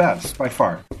 That's the best by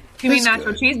far. You mean That's nacho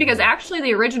good. cheese? Because actually,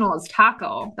 the original is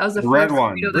taco. That was the Red first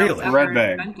one. Dorito that Really? was ever Red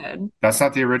bag. invented. That's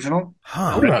not the original?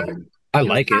 Huh. I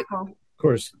like it, Taco. of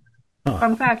course.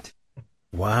 Fun fact.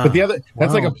 Wow. But the other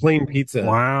that's like a plain pizza.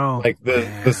 Wow. Like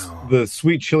the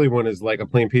sweet chili one is like a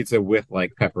plain pizza with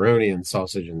like pepperoni and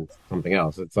sausage and something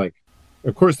else. It's like,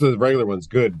 of course, the regular one's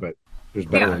good, but there's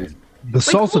better Yeah. ones. The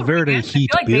salsa Cool verde Ranch, heat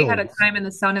I feel like they had a builds. time in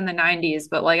the sun in the 90s,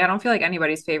 but like I don't feel like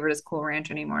anybody's favorite is Cool Ranch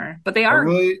anymore. But they are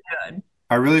good.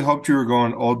 I really hoped you were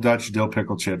going Old Dutch dill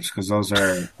pickle chips because those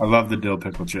are. I love the dill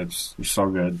pickle chips. They're so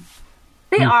good.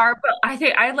 They are, but I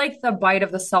think I like the bite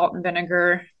of the salt and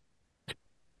vinegar.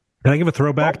 Can I give a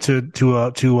throwback to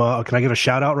can I give a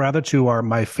shout out rather to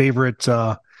my favorite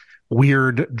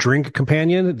weird drink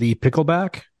companion, the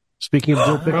pickleback? Speaking of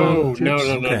dill pickle, Oh, chips. no.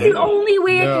 The only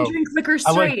way I No. can drink liquor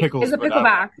I like straight pickles, is a but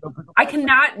pickleback. I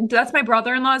cannot. That's my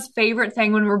brother-in-law's favorite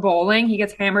thing when we're bowling. He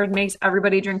gets hammered, and makes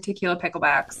everybody drink tequila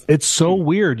picklebacks. It's so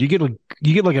weird. You get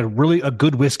like a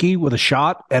good whiskey with a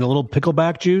shot and a little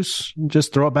pickleback juice.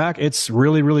 Just throw it back. It's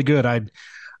really, really good.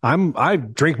 I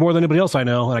drink more than anybody else I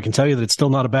know, and I can tell you that it's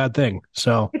still not a bad thing.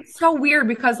 So It's so weird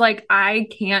because like I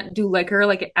can't do liquor.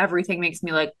 Like everything makes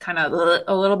me like kind of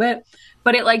a little bit,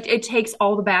 but it takes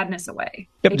all the badness away.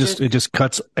 yep, it just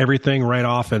cuts everything right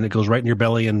off, and it goes right in your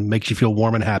belly and makes you feel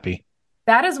warm and happy.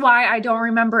 That is why I don't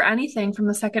remember anything from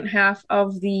the second half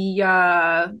of the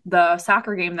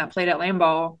soccer game that played at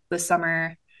Lambeau this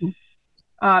summer.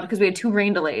 Because we had 2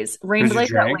 rain delays. Rain Because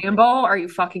you delays at drank? Lambeau? Are you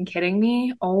fucking kidding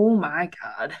me? Oh my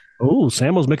god! Oh,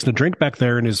 Samuel's mixing a drink back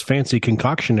there in his fancy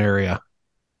concoction area.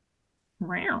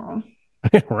 Wow.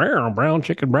 Brown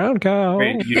chicken, brown cow.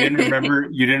 Wait, you didn't remember?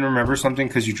 You didn't remember something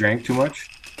because you drank too much?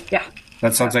 Yeah.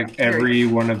 That sounds like every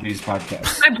one of these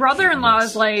podcasts. My brother-in-law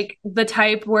is like the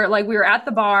type where like we were at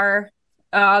the bar.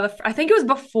 I think it was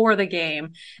before the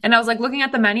game, and I was like looking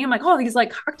at the menu. I'm like, oh, these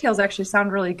like cocktails actually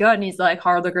sound really good. And he's like,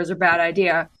 hard liquors are a bad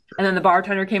idea. And then the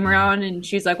bartender came around, and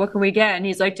she's like, what can we get? And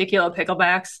he's like, tequila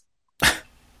picklebacks.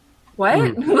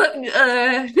 What?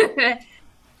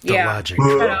 The Yeah. logic.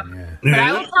 Yeah. Yeah. But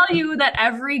I will tell you that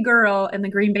every girl in the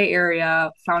Green Bay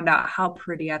area found out how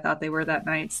pretty I thought they were that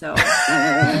night. So